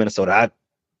split with Minnesota. I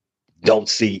don't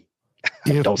see.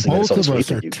 If don't see both Minnesota of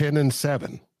us are you. 10 and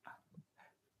 7.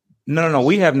 No.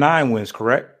 We have 9 wins,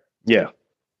 correct? Yeah.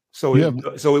 So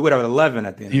we would have 11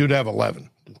 at the end. You'd have 11.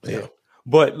 Yeah.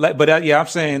 But I'm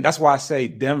saying that's why I say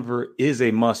Denver is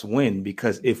a must win,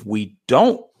 because if we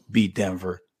don't beat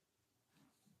Denver,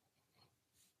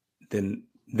 then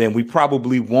we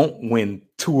probably won't win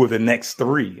 2 of the next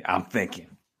 3. I'm thinking.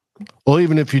 Well,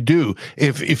 even if you do,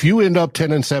 if you end up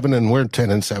 10 and 7 and we're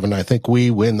 10 and 7, I think we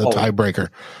win the tiebreaker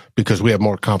because we have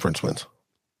more conference wins.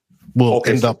 We'll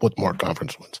end up with more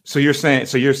conference wins. So you're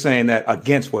saying that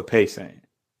against what Pay's saying?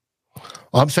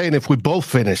 I'm saying if we both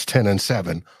finish 10 and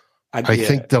 7, I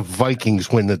think the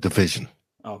Vikings win the division.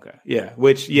 Okay. Yeah.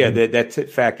 Which, that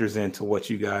factors into what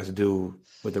you guys do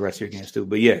with the rest of your games too.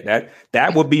 But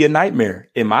that would be a nightmare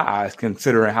in my eyes,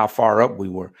 considering how far up we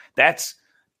were. That's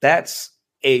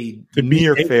a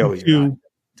near failure.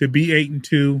 To be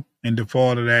 8-2 and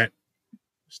default to that,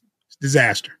 it's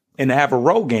disaster. And to have a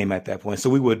road game at that point. So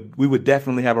we would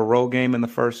definitely have a road game in the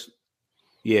first.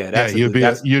 Yeah.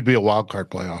 You'd be a wild card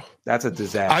playoff. That's a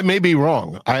disaster. I may be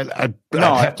wrong. I'd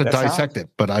have to dissect it,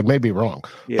 but I may be wrong.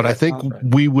 Yeah, but I think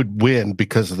we would win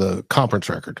because of the conference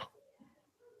record.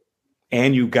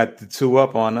 And you got the 2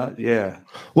 up on us. Yeah.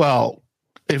 Well,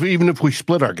 even if we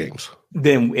split our games,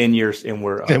 then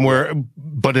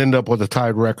but end up with a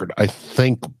tied record, I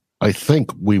think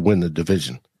we win the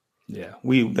division. Yeah.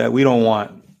 We don't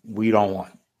want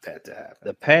that to happen.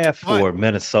 The path for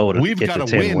Minnesota, we've got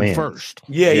to win wins first.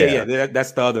 Yeah.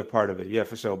 That's the other part of it. Yeah,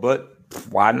 for sure. But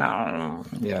why not?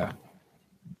 Yeah.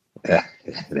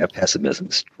 That pessimism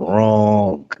is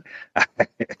strong.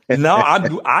 No,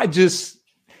 I just.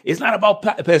 It's not about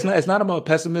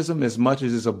pessimism as much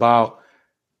as it's about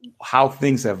how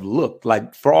things have looked.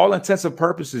 Like, for all intents and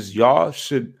purposes, y'all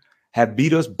should have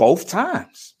beat us both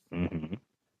times.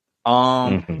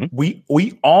 Mm-hmm.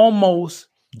 We almost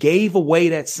gave away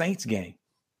that Saints game,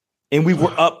 and we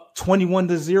were up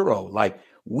 21-0. Like,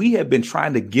 we have been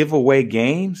trying to give away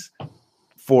games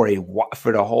for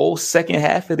the whole second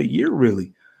half of the year.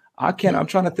 Really, I'm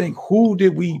trying to think, who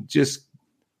did we just?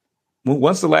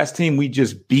 When's the last team we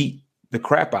just beat the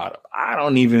crap out of? I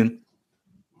don't even.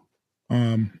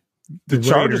 The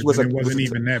Chargers wasn't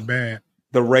even that bad.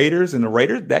 The Raiders,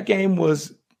 that game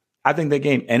was. I think that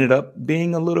game ended up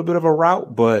being a little bit of a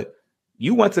rout, but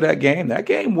you went to that game. That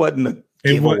game wasn't a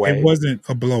giveaway. It wasn't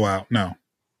a blowout. No.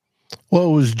 Well,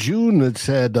 it was June that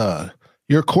said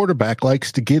your quarterback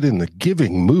likes to get in the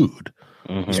giving mood,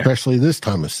 especially this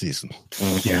time of season.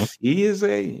 Mm-hmm. Yeah, he is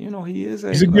a.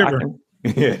 He's a giver.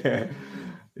 Yeah.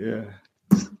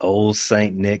 Old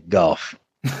Saint Nick Goff.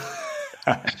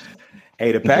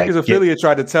 Hey, the Packers affiliate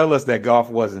tried to tell us that Goff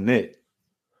wasn't it.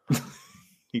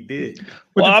 He did.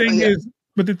 But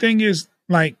the thing is,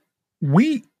 like,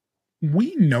 we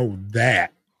know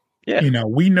that. Yeah.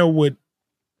 We know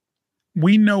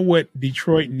what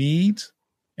Detroit needs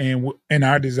and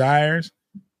our desires.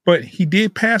 But he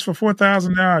did pass for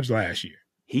 4,000 yards last year.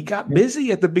 He got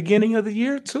busy at the beginning of the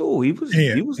year too. He was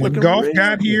when Goff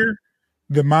got here,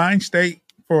 the mind state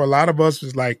for a lot of us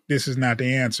was like, this is not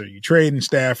the answer. You trading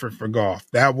Stafford for Goff.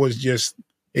 That was just,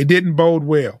 it didn't bode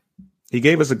well. He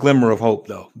gave us a glimmer of hope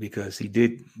though, because he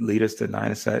did lead us to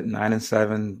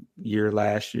 9-7 year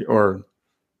last year, or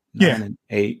 9-8.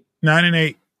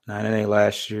 9-8. 9-8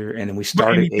 last year, and then we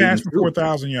started. He passed for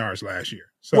 4,000 yards last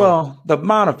year. So, well, the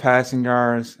amount of passing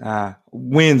yards,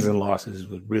 wins and losses,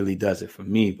 really does it for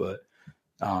me. But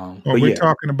we're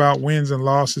talking about wins and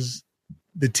losses.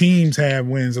 The teams have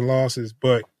wins and losses,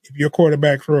 but if your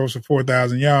quarterback throws for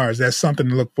 4,000 yards, that's something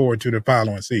to look forward to the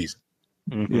following season.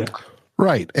 Mm-hmm. Yeah.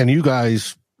 Right. And you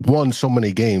guys won so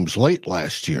many games late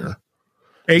last year.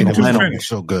 8-2 Momentum finish. was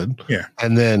so good. Yeah.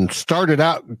 And then started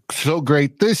out so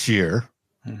great this year.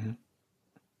 Mm-hmm.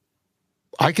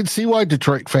 I can see why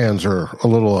Detroit fans are a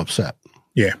little upset.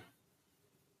 Yeah.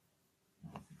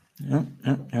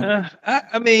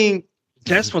 I mean,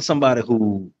 that's for somebody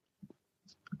who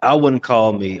I wouldn't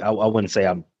call me. I wouldn't say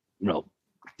I'm,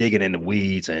 digging in the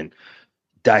weeds and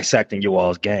dissecting you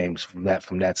all's games from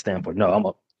that standpoint. No, I'm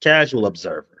a casual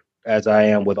observer, as I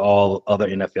am with all other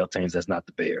NFL teams. That's not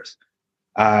the Bears.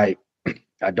 I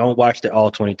don't watch the all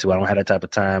 22. I don't have that type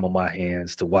of time on my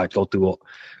hands to go through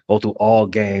all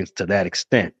games to that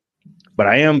extent. But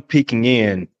I am peeking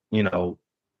in,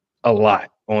 a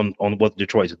lot on what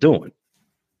Detroit's doing.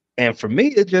 And for me,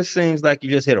 it just seems like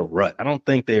you just hit a rut. I don't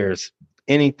think there's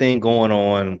anything going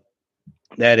on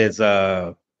that is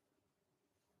that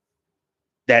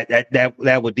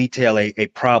would detail a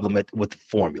problem with the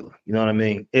formula. You know what I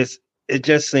mean? It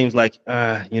just seems like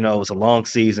it's a long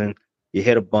season. You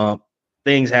hit a bump,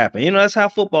 things happen. That's how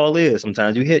football is.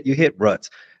 Sometimes you hit ruts.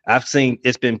 I've seen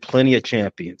it's been plenty of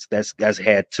champions that's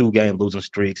had 2-game losing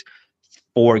streaks,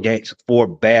 4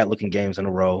 bad looking games in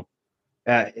a row.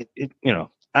 I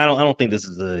don't think this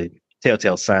is a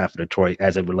telltale sign for Detroit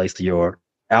as it relates to your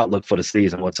outlook for the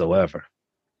season whatsoever.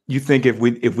 You think if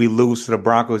we lose to the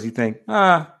Broncos, you think,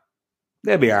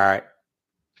 they'll be all right?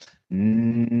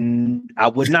 I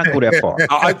would not go that far.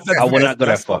 I would not go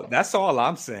that far. That's all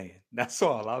I'm saying. That's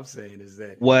all I'm saying is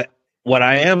that what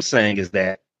I am saying is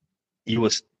that you're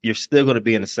still going to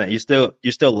be in the same. You're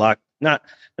still locked. Let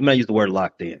me not use the word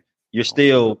locked in. You're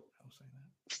still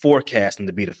forecasting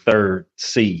to be the 3rd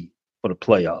seed for the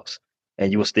playoffs,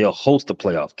 and you will still host a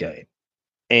playoff game.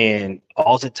 And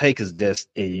all it takes is this: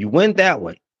 you win that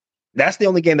one. That's the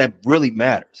only game that really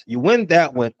matters. You win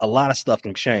that one, a lot of stuff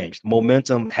can change.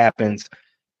 Momentum happens.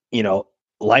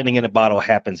 Lightning in a bottle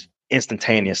happens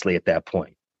instantaneously at that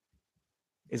point.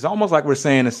 It's almost like we're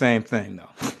saying the same thing, though.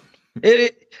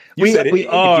 We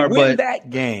are, but that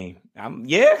game, I'm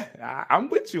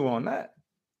with you on that.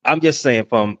 I'm just saying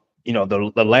from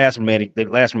the last remaining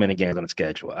games on the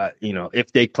schedule.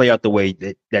 If they play out the way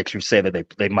that you say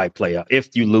that they might play out,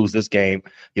 if you lose this game,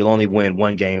 you'll only win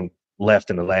 1 game left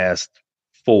in the last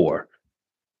 4.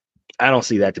 I don't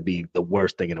see that to be the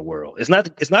worst thing in the world. It's not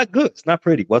good. It's not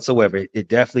pretty whatsoever. It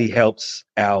definitely helps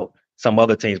out some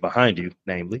other teams behind you,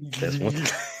 namely this one.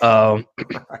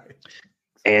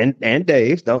 And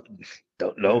Dave, don't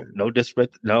no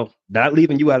disrespect. No, not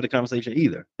leaving you out of the conversation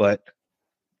either. But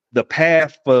the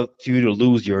path for you to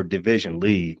lose your division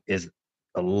lead is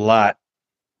a lot.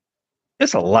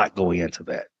 It's a lot going into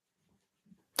that.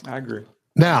 I agree.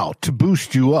 Now, to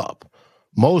boost you up,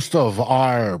 most of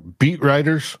our beat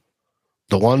writers,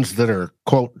 the ones that are,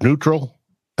 quote, neutral,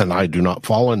 and I do not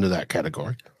fall into that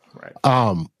category, right,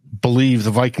 believe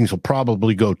the Vikings will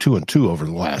probably go 2-2 over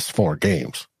the last 4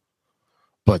 games.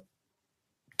 But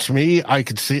to me, I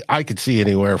could see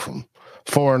anywhere from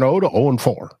 4-0 to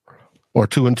 0-4, or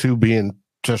 2-2 being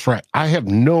just right. I have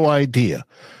no idea.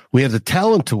 We have the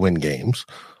talent to win games.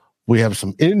 We have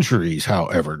some injuries,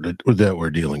 however, that we're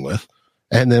dealing with.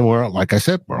 And then we're, like I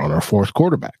said, we're on our 4th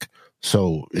quarterback.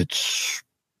 So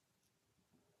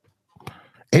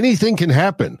anything can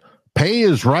happen. Pay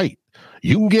is right.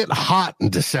 You can get hot in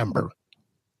December.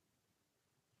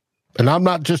 And I'm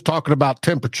not just talking about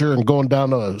temperature and going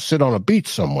down to sit on a beach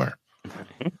somewhere.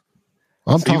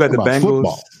 I'm talking about Bengals,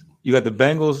 football. You got the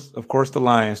Bengals, of course, the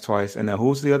Lions twice. And then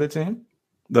who's the other team?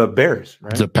 The Bears,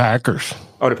 right? The Packers.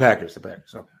 Oh, the Packers. Okay.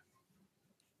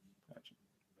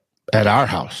 At our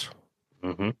house.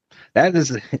 Mm-hmm.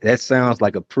 That sounds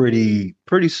like a pretty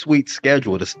sweet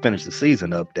schedule to finish the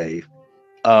season up, Dave.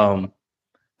 The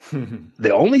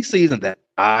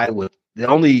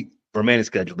only remaining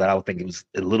schedule that I would think it was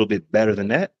a little bit better than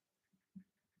that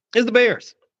is the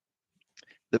Bears.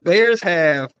 The Bears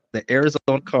have the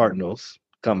Arizona Cardinals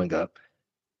coming up.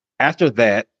 After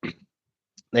that,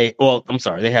 they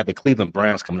have the Cleveland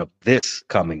Browns coming up this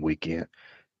coming weekend,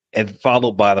 and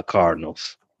followed by the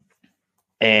Cardinals.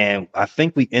 And I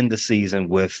think we end the season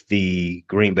with the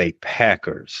Green Bay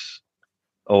Packers,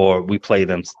 or we play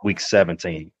them week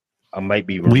 17. I might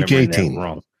be remembering that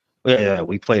wrong. Yeah,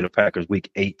 we play the Packers week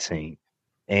 18.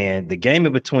 And the game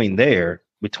in between the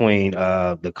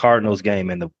Cardinals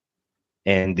game and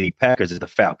the Packers is the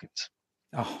Falcons.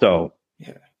 Oh, so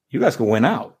yeah, you guys can win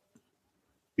out.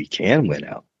 We can win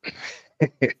out.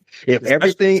 If that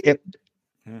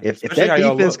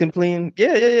defense can play,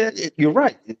 you're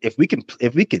right. If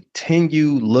we continue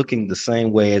looking the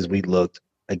same way as we looked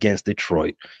against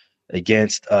Detroit,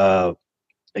 against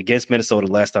Minnesota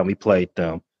last time we played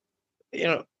them.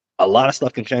 A lot of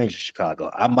stuff can change in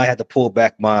Chicago. I might have to pull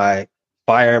back my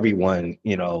fire everyone,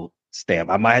 stamp.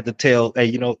 I might have to tell,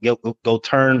 hey, go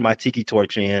turn my tiki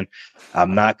torch in.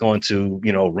 I'm not going to,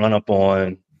 run up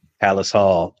on Palace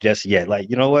Hall just yet. Like,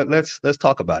 you know what? Let's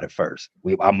talk about it first.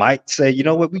 I might say, you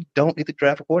know what? We don't need to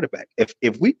draft a quarterback.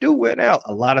 If we do win out,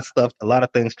 a lot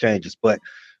of things changes. But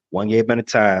one game at a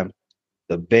time.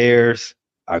 The Bears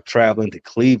are traveling to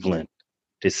Cleveland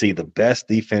to see the best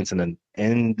defense in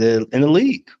the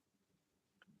league.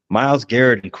 Myles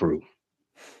Garrett and crew.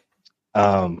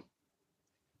 Fellas,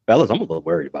 I'm a little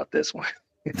worried about this one,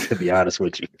 to be honest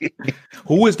with you.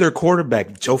 Who is their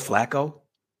quarterback? Joe Flacco?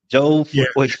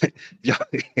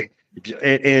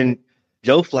 And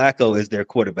Joe Flacco is their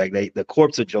quarterback. The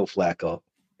corpse of Joe Flacco.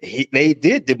 They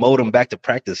did demote him back to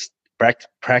practice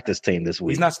team this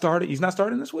week. He's not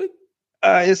starting this week?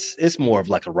 It's more of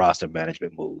like a roster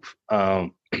management move.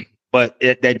 But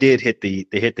that did hit the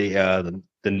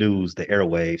news, the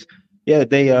airwaves. Yeah,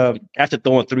 they after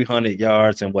throwing 300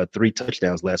 yards and 3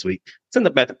 touchdowns last week, send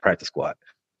them back to practice squad.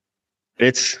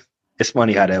 It's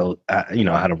funny how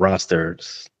how the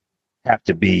rosters have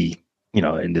to be,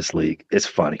 in this league. It's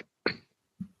funny.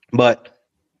 But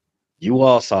you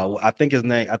all saw, I think his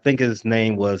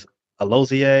name was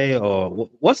Alozier, or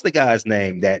what's the guy's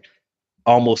name that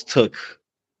almost took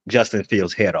Justin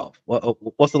Fields' head off?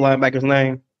 What's the linebacker's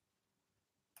name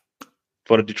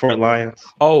for the Detroit Lions?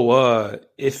 Oh, was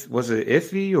it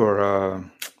Iffy or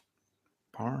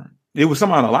Barn? It was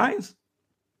someone on the Lions.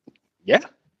 Yeah,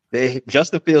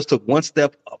 Justin Fields took one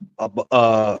step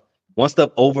over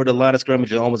the line of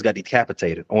scrimmage and almost got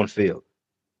decapitated on field.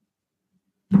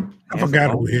 I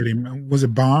forgot who hit him. Was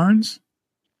it Barnes?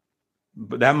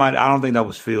 But I don't think that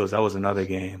was Fields. That was another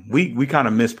game. We kind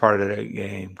of missed part of that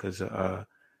game because.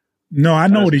 No, I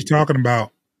know what he's talking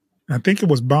about. I think it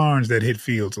was Barnes that hit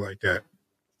Fields like that.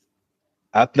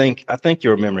 I think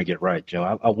you're remembering it right,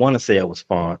 Joe. I want to say it was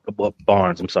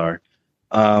Barnes. I'm sorry.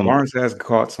 Barnes has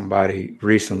caught somebody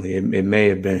recently. It may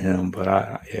have been him, but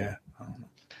I don't know.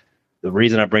 The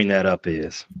reason I bring that up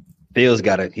is Fields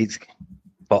he's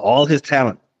for all his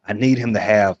talent. I need him to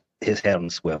have his head on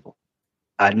the swivel.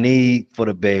 I need for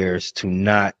the Bears to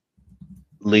not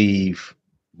leave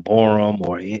Borum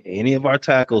or any of our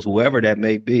tackles, whoever that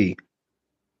may be,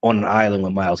 on an island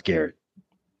with Myles Garrett.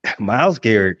 Myles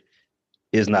Garrett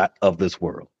is not of this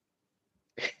world.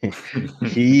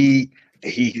 He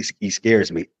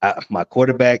scares me. My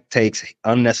quarterback takes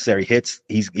unnecessary hits.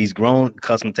 He's grown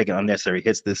accustomed to taking unnecessary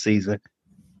hits this season,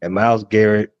 and Myles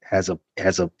Garrett has a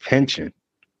penchant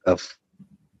of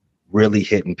really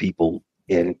hitting people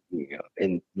and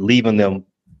leaving them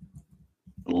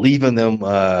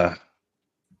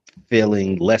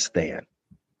feeling less than.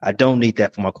 I don't need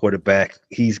that for my quarterback.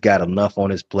 He's got enough on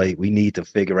his plate. We need to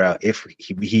figure out if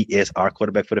he is our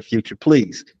quarterback for the future.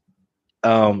 Please,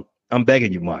 I'm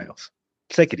begging you, Myles,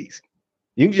 take it easy.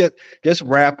 You can just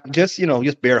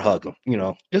bear hug him.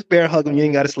 Just bear hug him. You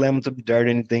ain't got to slam him to the dirt or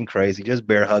anything crazy. Just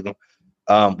bear hug him.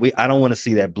 I don't want to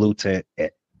see that blue tent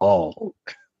at all.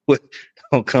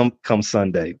 Come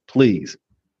Sunday, please.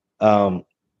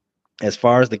 As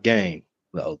far as the game,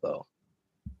 though,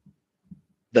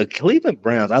 the Cleveland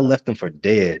Browns, I left them for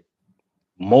dead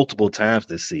multiple times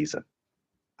this season.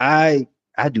 I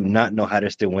do not know how they're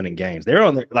still winning games. They're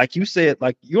on their, like you said,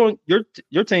 like your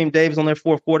team, Dave, is on their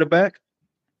 4th quarterback.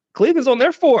 Cleveland's on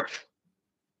their 4th.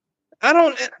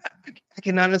 I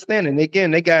cannot understand it. And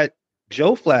again, they got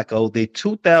Joe Flacco, the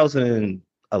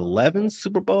 2011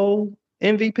 Super Bowl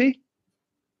MVP.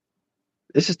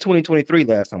 This is 2023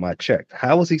 last time I checked.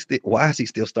 Why is he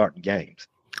still starting games?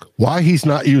 Why he's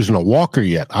not using a walker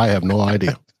yet, I have no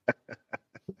idea.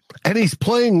 And he's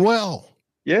playing well.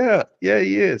 Yeah,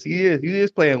 he is. He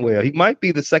is playing well. He might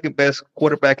be the second best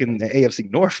quarterback in the AFC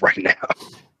North right now.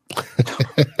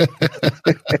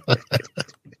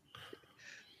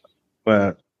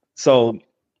 So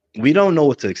we don't know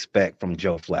what to expect from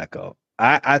Joe Flacco.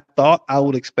 I thought I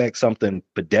would expect something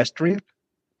pedestrian,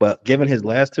 but given his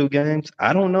last 2 games,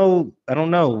 I don't know.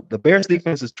 The Bears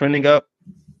defense is trending up.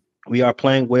 We are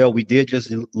playing well. We did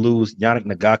just lose Yannick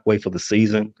Ngakoue for the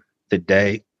season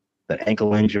today, that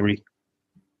ankle injury.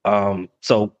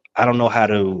 So I don't know how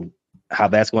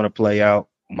that's going to play out.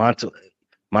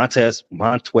 Montez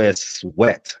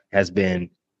Sweat has been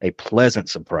a pleasant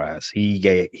surprise.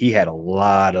 He had a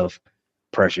lot of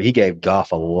pressure. He gave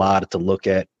Goff a lot to look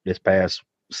at this past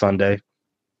Sunday.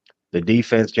 The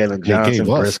defense, Jalen Johnson,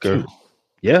 Brisker.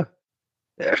 Yeah.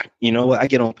 You know what? I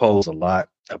get on polls a lot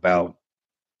about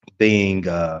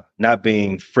not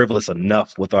being frivolous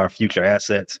enough with our future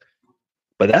assets.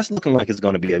 But that's looking like it's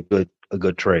going to be a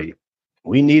good trade.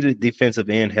 We needed defensive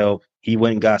end help. He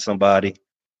went and got somebody,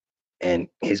 and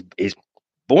he's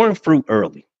born fruit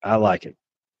early. I like it.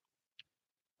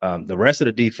 The rest of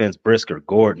the defense, Brisker,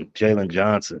 Gordon, Jalen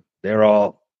Johnson, they're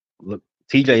all look.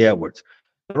 T.J. Edwards,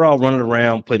 they're all running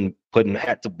around putting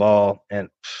hat to ball. And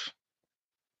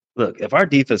look, if our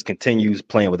defense continues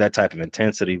playing with that type of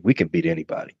intensity, we can beat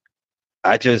anybody.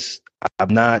 I'm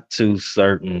not too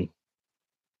certain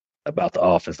about the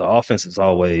offense. The offense is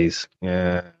always,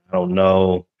 I don't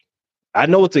know. I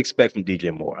know what to expect from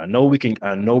DJ Moore. I know we're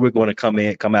going to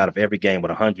come out of every game with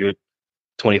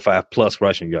 125 plus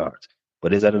rushing yards.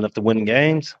 But is that enough to win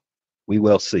games? We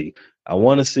will see. I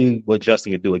want to see what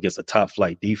Justin can do against a top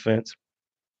flight defense.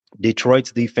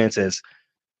 Detroit's defense has,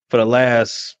 for the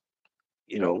last,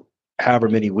 however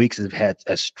many weeks,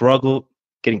 has struggled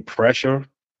getting pressure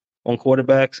on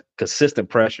quarterbacks, consistent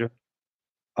pressure.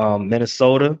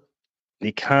 Minnesota,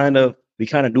 we kind of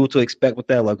knew what to expect with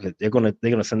that. Like they're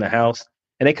gonna send the house,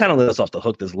 and they kind of let us off the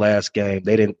hook this last game.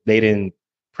 They didn't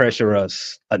pressure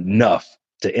us enough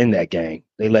to end that game.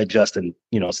 They let Justin,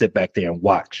 sit back there and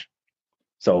watch.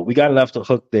 So we got left the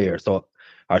hook there. So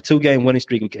our two-game winning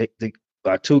streak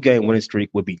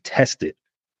would be tested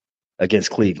against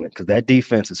Cleveland because that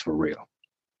defense is for real.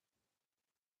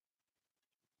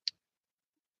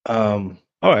 All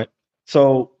right.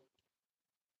 So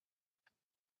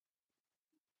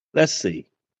let's see.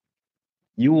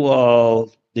 You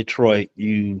all, Detroit,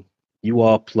 you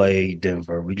all play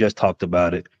Denver. We just talked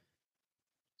about it.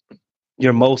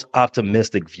 Your most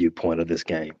optimistic viewpoint of this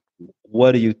game.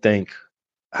 What do you think?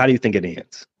 How do you think it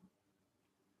ends?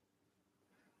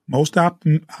 Most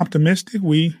optimistic,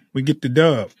 we get the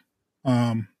dub.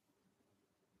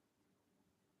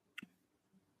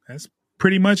 That's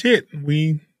pretty much it.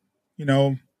 We,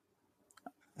 like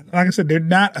I said, they're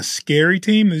not a scary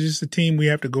team. They're just a team we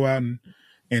have to go out and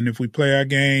if we play our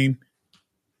game,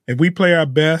 if we play our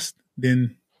best,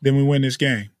 then we win this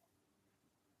game.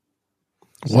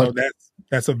 So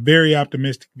that's a very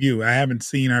optimistic view. I haven't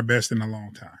seen our best in a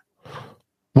long time.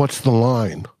 What's the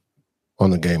line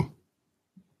on the game?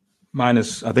 I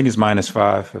think it's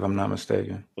 -5, if I'm not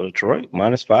mistaken. For Detroit,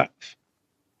 -5.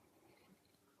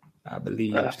 I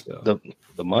believe so.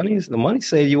 The money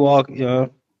say you all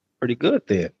pretty good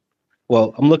there.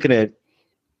 Well, I'm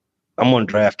on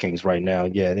DraftKings right now.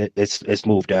 Yeah, it's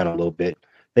moved down a little bit.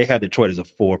 They had Detroit as a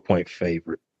 4-point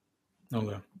favorite.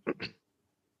 Okay.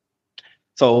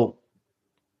 So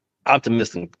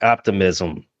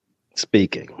optimism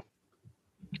speaking.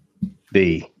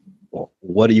 B,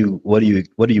 what do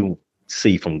you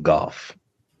see from Goff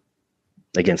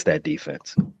against that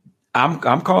defense?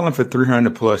 I'm calling for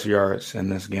 300 plus yards in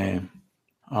this game.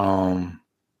 I'm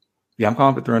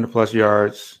calling for 300 plus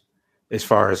yards as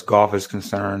far as Goff is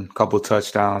concerned. A couple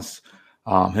touchdowns,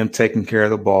 him taking care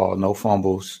of the ball, no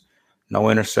fumbles, no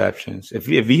interceptions.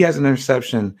 If he has an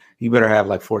interception, he better have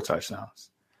like 4 touchdowns.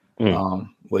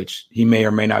 Which he may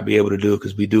or may not be able to do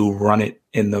because we do run it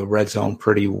in the red zone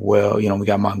pretty well. We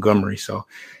got Montgomery, so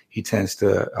he tends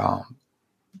to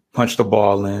punch the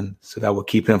ball in, so that would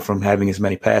keep him from having as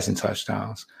many passing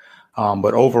touchdowns.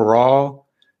 But overall,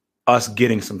 us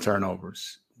getting some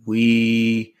turnovers.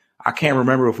 I can't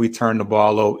remember if we turned the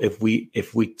ball over, if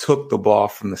we took the ball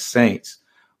from the Saints,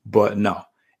 but no.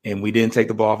 And we didn't take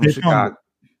the ball from Chicago.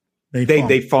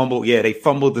 They fumbled. Yeah, they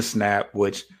fumbled the snap,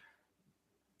 which –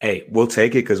 hey, we'll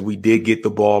take it because we did get the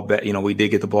ball back. We did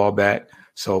get the ball back.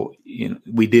 So,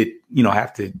 we did,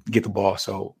 have to get the ball.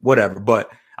 So whatever. But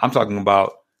I'm talking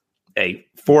about a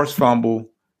forced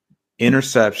fumble,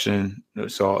 interception.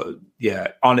 So,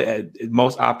 yeah, on the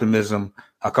most optimism,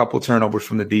 a couple turnovers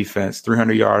from the defense,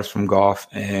 300 yards from Goff,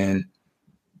 and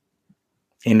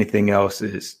anything else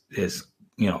is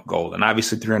gold. And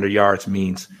obviously 300 yards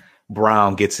means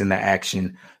Brown gets into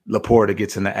action, Laporta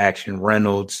gets into action,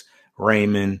 Reynolds,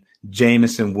 Raymond,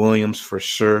 Jameson, Williams for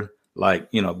sure. Like,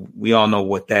 we all know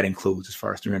what that includes as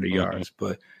far as 300 yards.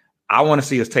 But I want to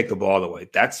see us take the ball away.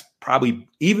 That's probably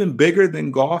even bigger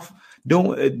than Goff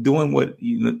doing what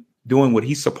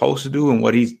he's supposed to do and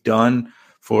what he's done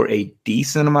for a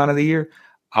decent amount of the year.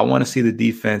 I want to see the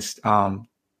defense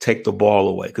take the ball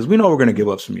away because we know we're going to give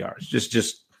up some yards. It's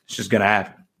just going to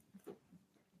happen.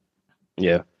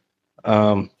 Yeah.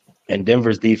 And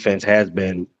Denver's defense has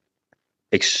been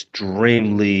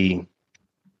extremely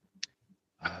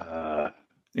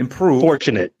improved.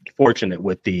 Fortunate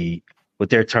with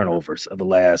their turnovers of the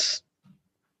last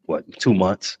 2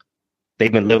 months.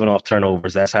 They've been living off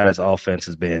turnovers. That's how this offense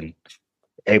has been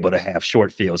able to have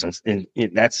short fields, and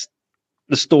that's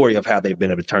the story of how they've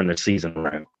been able to turn their season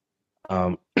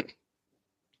around.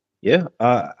 Yeah,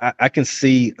 I can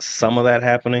see some of that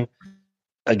happening.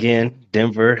 Again,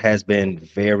 Denver has been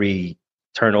very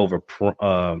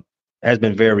has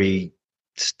been very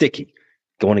sticky,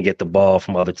 going to get the ball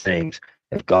from other teams.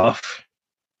 If Goff's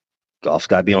got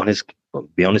to be on his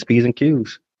P's and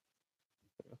Q's.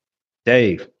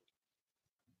 Dave,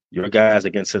 your guys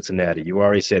against Cincinnati. You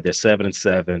already said they're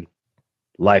 7-7,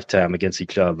 lifetime against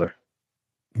each other.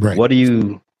 Right. What do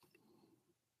you?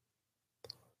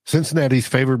 Cincinnati's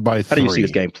favored by 3. How do you see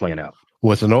this game playing out?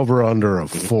 With an over-under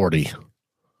of 40,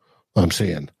 I'm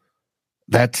seeing.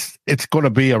 It's going to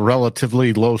be a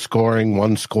relatively low-scoring,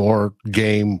 one-score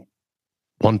game.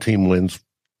 One team wins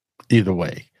either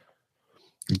way.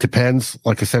 It depends.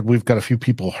 Like I said, we've got a few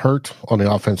people hurt on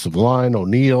the offensive line.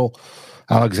 O'Neal,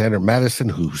 Alexander Madison,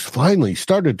 who's finally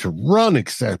started to run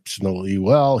exceptionally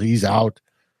well. He's out.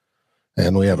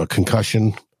 And we have a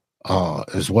concussion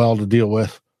as well to deal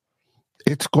with.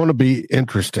 It's going to be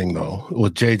interesting, though,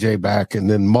 with JJ back and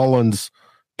then Mullins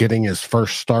getting his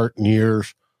first start in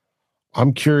years.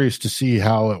 I'm curious to see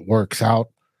how it works out.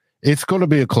 It's going to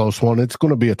be a close one. It's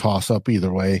going to be a toss-up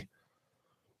either way.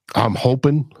 I'm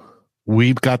hoping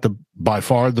we've got by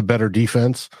far the better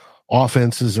defense.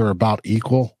 Offenses are about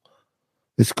equal.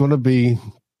 It's going to be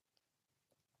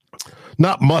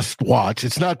not must watch.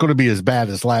 It's not going to be as bad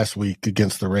as last week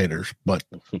against the Raiders, but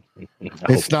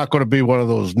it's not going to be one of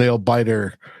those nail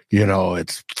biter,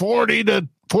 it's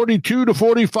 42 to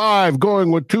 45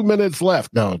 going with 2 minutes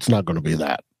left. No, it's not going to be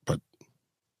that, but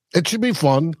it should be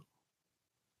fun.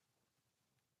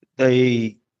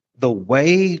 The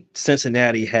way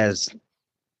Cincinnati has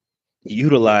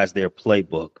utilized their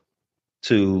playbook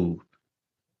to,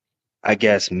 I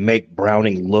guess, make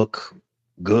Browning look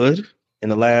good in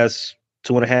the last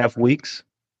 2.5 weeks,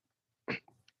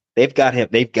 they've got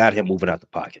him moving out the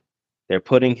pocket. They're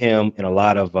putting him in a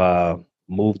lot of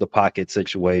move the pocket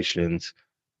situations,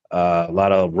 a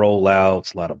lot of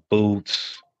rollouts, a lot of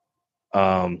boots,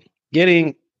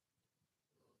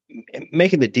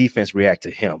 making the defense react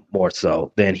to him more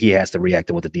so than he has to react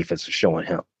to what the defense is showing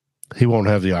him. He won't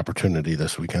have the opportunity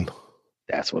this weekend.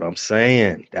 That's what I'm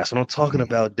saying. That's what I'm talking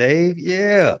about, Dave.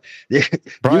 Yeah.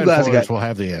 Brian Flores will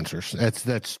have the answers.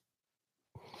 That's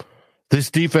this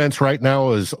defense right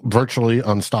now is virtually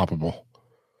unstoppable.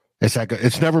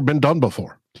 It's never been done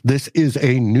before. This is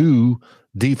a new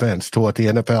defense to what the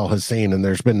NFL has seen, and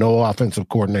there's been no offensive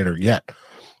coordinator yet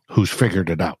who's figured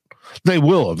it out. They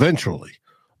will eventually,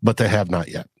 but they have not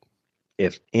yet.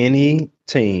 If any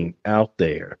team out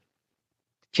there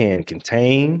can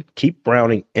keep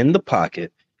Browning in the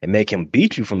pocket and make him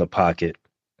beat you from the pocket,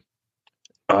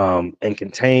 and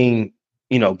contain,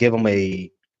 give him a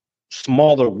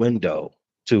smaller window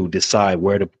to decide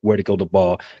where to go the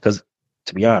ball. Because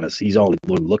to be honest, he's only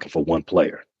looking for one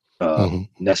player, and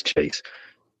that's Chase.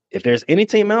 If there's any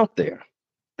team out there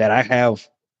that I have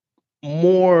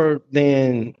more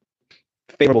than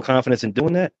favorable confidence in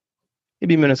doing that, it'd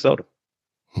be Minnesota.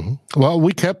 Well,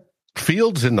 we kept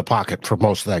Fields in the pocket for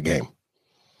most of that game.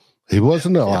 He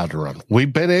wasn't allowed to run.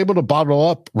 We've been able to bottle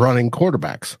up running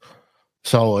quarterbacks.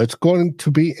 So it's going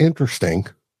to be interesting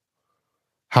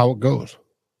how it goes.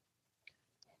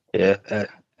 Yeah,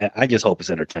 I just hope it's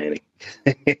entertaining.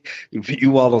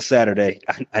 You all on Saturday,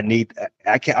 I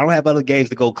don't have other games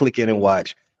to go click in and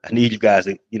watch. I need you guys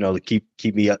to, to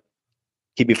keep me up,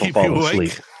 keep me from falling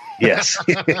asleep. Yes.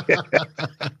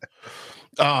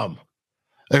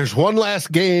 There's one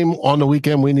last game on the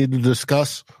weekend we need to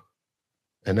discuss,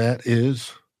 and that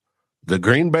is the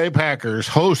Green Bay Packers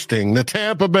hosting the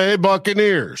Tampa Bay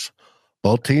Buccaneers.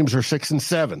 Both teams are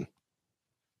 6-7.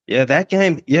 Yeah, that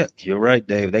game. Yeah, you're right,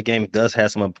 Dave. That game does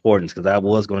have some importance because I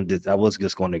was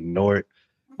just going to ignore it.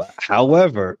 But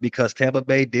however, because Tampa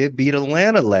Bay did beat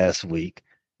Atlanta last week,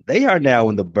 they are now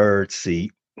in the bird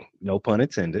seat, no pun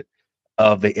intended,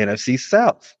 of the NFC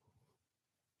South.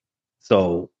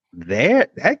 So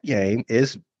that game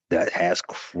has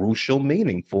crucial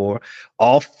meaning for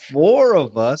all four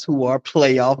of us who are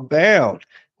playoff bound.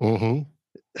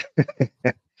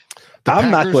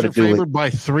 I'm not going to do favored by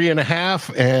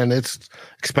 3.5, and it's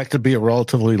expected to be a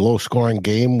relatively low scoring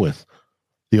game with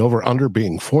the over under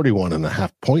being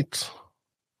 41.5 points.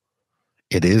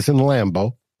 It is in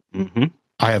Lambeau.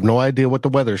 I have no idea what the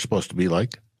weather is supposed to be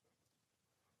like.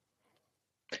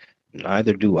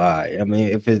 Neither do I. I mean,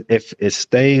 if it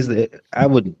stays, I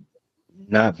would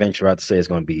not venture out to say it's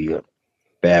going to be a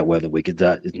bad weather week.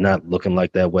 It's not looking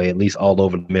like that way. At least all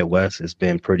over the Midwest, it's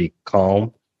been pretty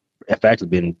calm. In fact, it's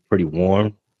been pretty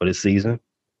warm for this season.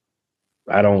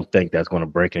 I don't think that's going to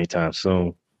break anytime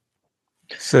soon.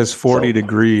 It says 40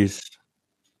 degrees.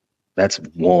 That's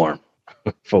warm.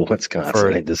 for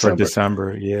Wisconsin in December. For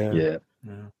December, yeah.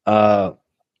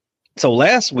 So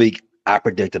last week I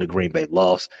predicted a Green Bay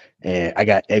loss, and I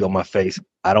got egg on my face.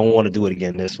 I don't want to do it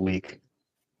again this week.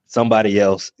 Somebody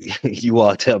else, you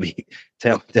all tell me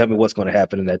what's going to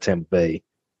happen in that Tampa Bay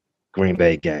Green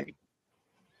Bay game.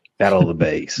 Battle of the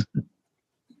Bays.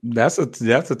 That's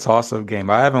a toss-up game.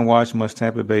 I haven't watched much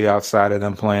Tampa Bay outside of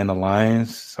them playing the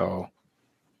Lions, so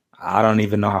I don't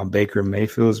even know how Baker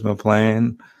Mayfield's been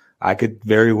playing. I could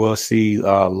very well see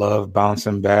Love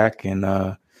bouncing back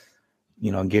and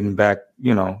getting back,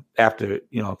 after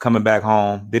coming back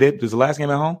home. Was the last game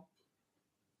at home?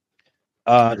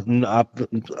 No, I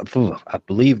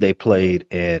believe they played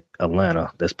at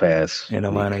Atlanta this past in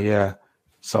Atlanta, week. Yeah.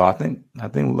 So I think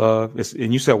Love is,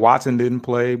 and you said Watson didn't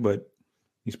play, but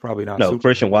he's probably not. No,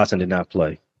 Christian Watson did not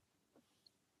play.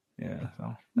 Yeah,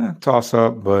 so toss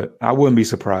up, but I wouldn't be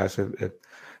surprised if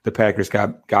the Packers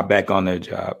got back on their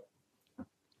job.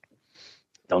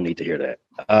 Don't need to hear that.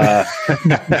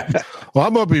 Well,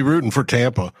 I'm going to be rooting for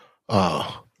Tampa.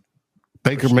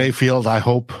 Baker Mayfield, I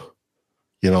hope,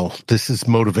 this is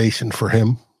motivation for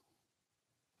him,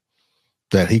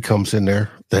 that he comes in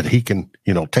there, that he can,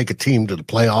 take a team to the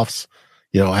playoffs,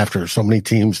 after so many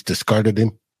teams discarded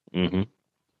him. Mm-hmm.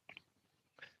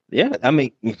 Yeah, I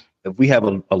mean, if we have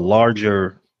a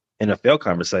larger NFL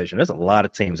conversation, there's a lot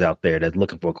of teams out there that's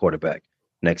looking for a quarterback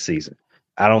next season.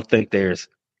 I don't think there's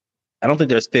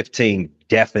 15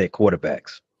 definite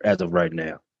quarterbacks as of right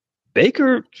now.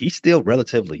 Baker, he's still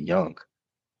relatively young.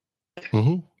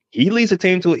 Mm-hmm. He leads this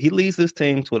team to a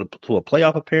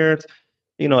playoff appearance.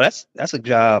 That's a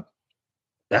job.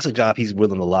 That's a job he's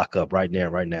willing to lock up right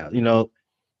now.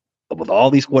 With all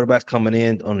these quarterbacks coming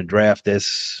in on the draft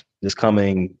this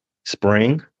coming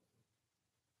spring,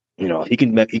 he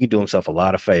can do himself a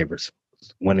lot of favors,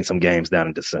 winning some games down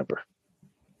in December.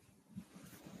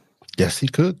 Yes, he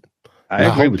could. I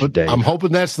agree with you, Dave. I'm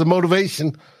hoping that's the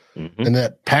motivation, and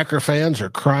that Packer fans are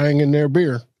crying in their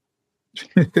beer.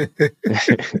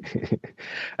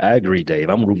 I agree, Dave.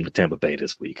 I'm rooting for Tampa Bay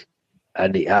this week. I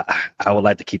would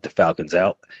like to keep the Falcons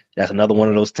out. That's another one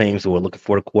of those teams who are looking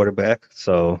for the quarterback.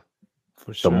 So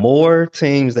the more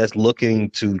teams that's looking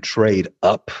to trade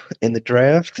up in the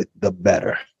draft, the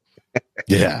better.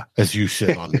 Yeah, as you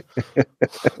said on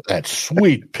that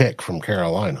sweet pick from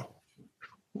Carolina.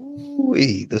 Ooh,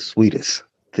 the sweetest.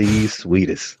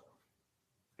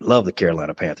 Love the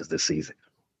Carolina Panthers this season.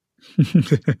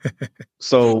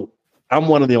 So I'm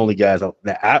one of the only guys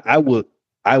that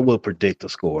I would predict a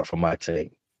score for my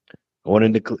team going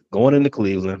into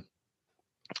Cleveland.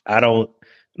 I'm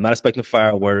not expecting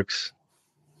fireworks.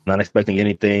 Not expecting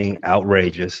anything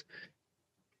outrageous.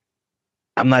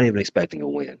 I'm not even expecting a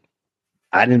win.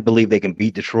 I didn't believe they can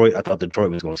beat Detroit. I thought Detroit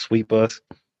was going to sweep us,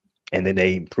 and then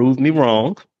they proved me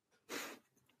wrong.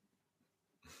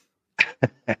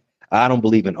 I don't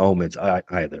believe in omens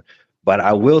either. But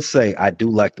I will say I do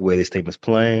like the way this team is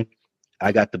playing.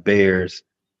 I got the Bears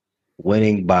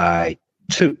winning by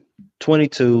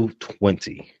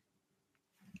 22-20.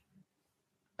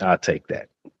 I'll take that.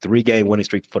 3-game winning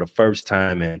streak for the first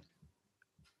time in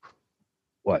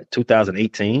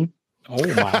 2018? Oh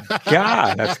my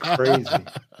God, that's crazy.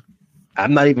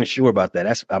 I'm not even sure about that.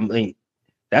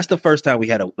 That's the first time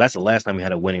that's the last time we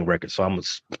had a winning record. So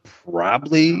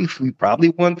we probably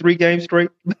won 3 games straight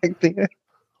back then.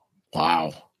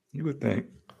 Wow. You would think.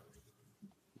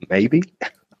 Maybe.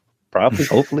 Probably.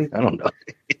 Hopefully. I don't know.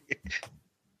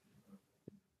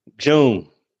 June.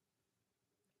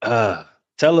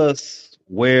 Tell us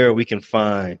where we can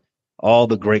find all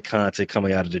the great content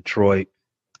coming out of Detroit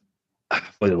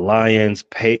for the Lions,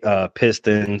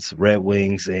 Pistons, Red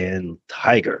Wings, and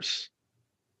Tigers.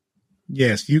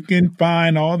 Yes, you can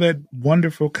find all that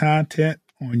wonderful content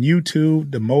on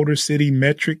YouTube, the Motor City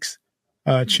Metrics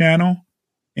channel,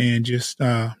 and just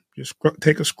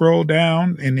take a scroll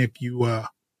down. And if you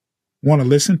want to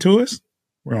listen to us,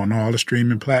 we're on all the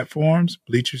streaming platforms,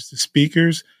 Bleachers to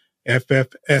Speakers,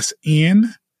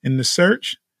 FFSN in the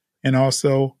search, and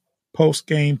also Post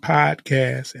Game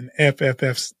Podcast and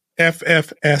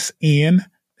FFSN.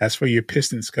 That's for your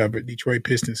Pistons coverage, Detroit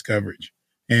Pistons coverage.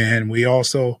 And we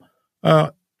also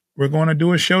we're going to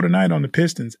do a show tonight on the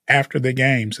Pistons after the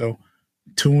game. So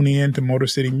tune in to Motor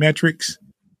City Metrics.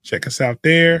 Check us out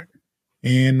there,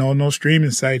 and on those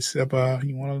streaming sites if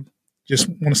you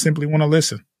simply want to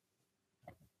listen.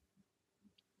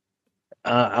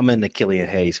 I'm in the Killian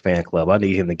Hayes fan club. I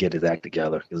need him to get his act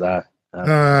together because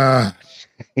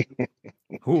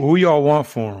who y'all want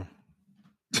for him?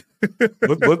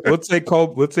 Let's say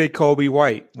Kobe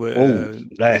White.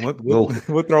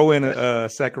 We'll throw in a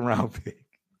second round pick.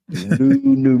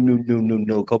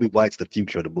 No. Kobe White's the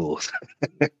future of the Bulls.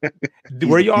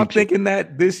 Were y'all thinking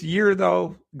that this year,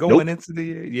 though, going into the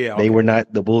year? Yeah. They were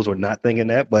not. The Bulls were not thinking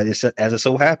that, but it's, as it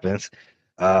so happens,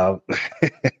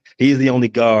 he's the only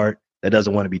guard that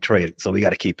doesn't want to be traded, so we got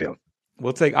to keep him.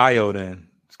 We'll take Io then.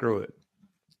 Screw it.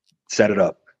 Set it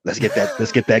up. Let's get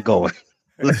that going.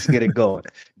 Let's get it going.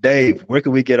 Dave, where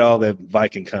can we get all that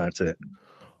Viking content?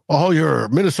 All your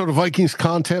Minnesota Vikings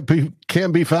content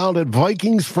can be found at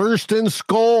Vikings First and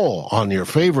Skull on your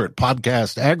favorite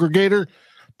podcast aggregator.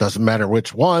 Doesn't matter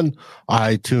which one,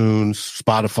 iTunes,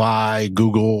 Spotify,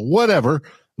 Google, whatever.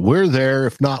 We're there.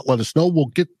 If not, let us know. We'll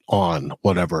get on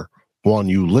whatever one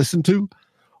you listen to.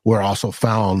 We're also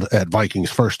found at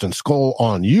Vikings First and Skull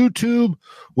on YouTube,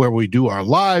 where we do our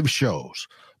live shows.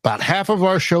 About half of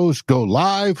our shows go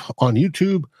live on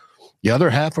YouTube. The other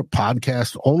half are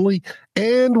podcast only,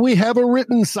 and we have a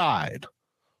written side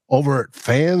over at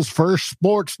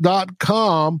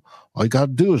fansfirstsports.com. All you got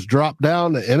to do is drop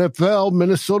down to NFL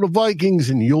Minnesota Vikings,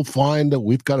 and you'll find that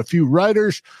we've got a few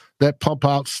writers that pump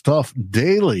out stuff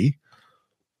daily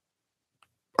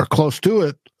or close to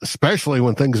it, especially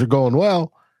when things are going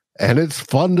well, and it's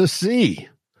fun to see.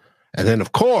 And then,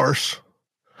 of course,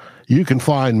 you can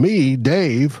find me,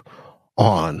 Dave,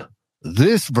 on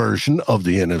this version of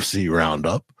the NFC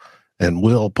Roundup, and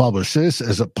we'll publish this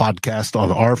as a podcast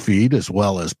on our feed, as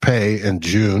well as Pay and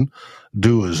June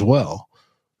do as well.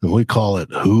 And we call it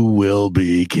Who Will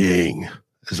Be King,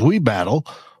 as we battle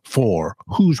for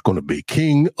who's going to be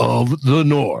king of the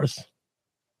North.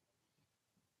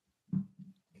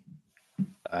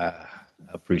 I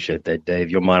appreciate that,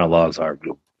 Dave. Your monologues are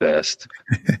the best.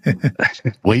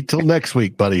 Wait till next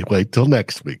week, buddy. Wait till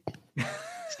next week.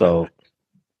 So,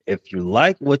 if you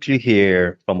like what you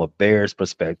hear from a Bears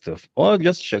perspective or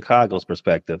just Chicago's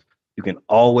perspective, you can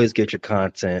always get your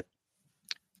content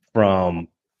from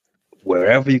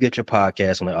wherever you get your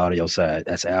podcast on the audio side.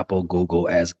 That's Apple, Google,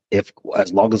 as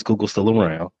long as Google's still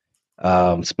around,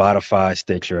 Spotify,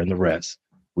 Stitcher, and the rest.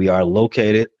 We are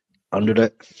located under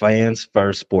the Fans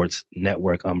First Sports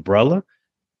Network umbrella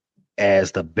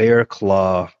as the Bear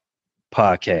Claw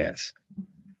Podcast.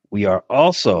 We are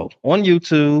also on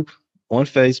YouTube, on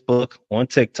Facebook, on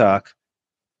TikTok.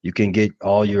 You can get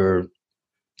all your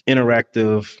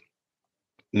interactive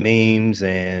memes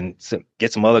and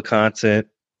get some other content.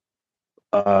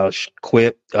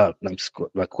 Clips,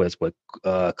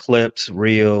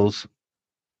 reels,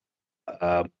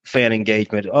 fan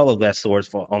engagement, all of that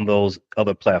sorts on those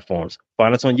other platforms.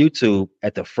 Find us on YouTube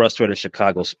at the Frustrated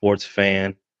Chicago Sports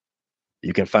Fan.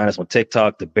 You can find us on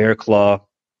TikTok, the Bear Claw.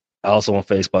 Also on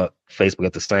Facebook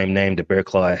at the same name, the Bear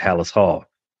Claw at Hallis Hall.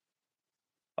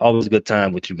 Always a good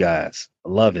time with you guys. I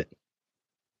love it.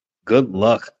 Good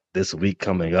luck this week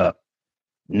coming up.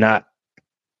 I'm not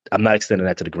extending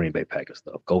that to the Green Bay Packers,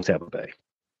 though. Go Tampa Bay.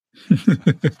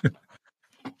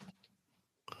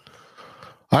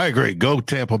 I agree. Go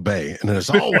Tampa Bay. And as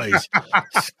always,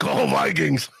 go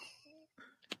Vikings.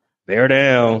 Bear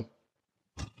down.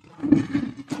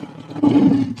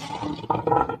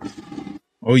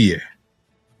 Oh, yeah.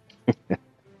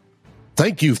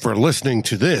 Thank you for listening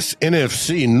to this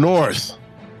NFC North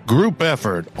group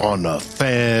effort on the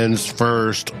Fans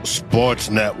First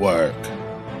Sports Network.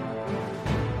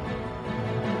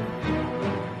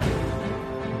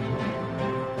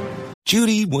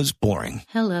 Judy was boring.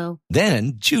 Hello.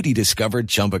 Then Judy discovered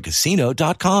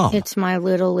ChumbaCasino.com. It's my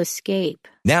little escape.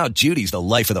 Now Judy's the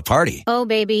life of the party. Oh,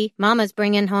 baby, mama's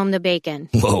bringing home the bacon.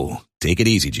 Whoa, take it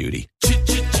easy, Judy.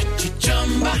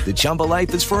 The Chumba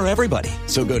life is for everybody.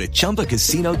 So go to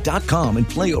ChumbaCasino.com and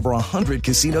play over 100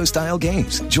 casino-style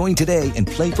games. Join today and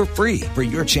play for free for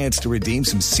your chance to redeem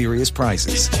some serious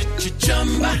prizes.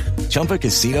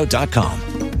 ChumbaCasino.com.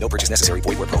 No purchase necessary.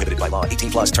 Void where prohibited by law.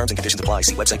 18+ terms and conditions apply.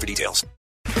 See website for details.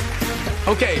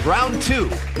 Okay, round two.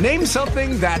 Name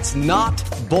something that's not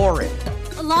boring.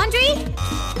 A laundry?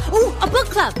 Ooh, a book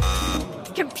club.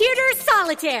 Computer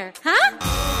solitaire, huh?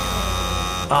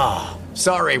 Ah,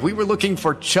 sorry, we were looking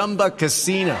for Chumba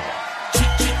Casino.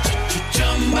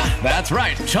 That's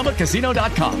right,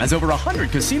 ChumbaCasino.com has over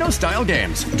 100 casino-style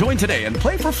games. Join today and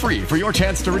play for free for your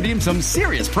chance to redeem some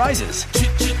serious prizes.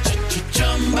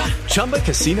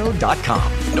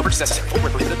 ChumbaCasino.com. No purchase necessary. Void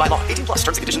where prohibited by law. 18+ terms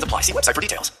and conditions apply. See website for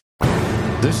details.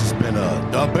 This has been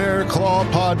a Bear Claw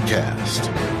podcast.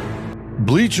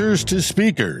 Bleachers to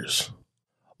speakers.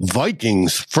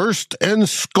 Vikings First and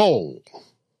Skull.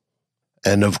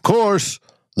 And of course,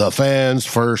 the Fans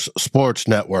First Sports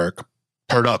Network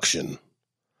production.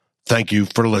 Thank you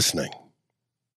for listening.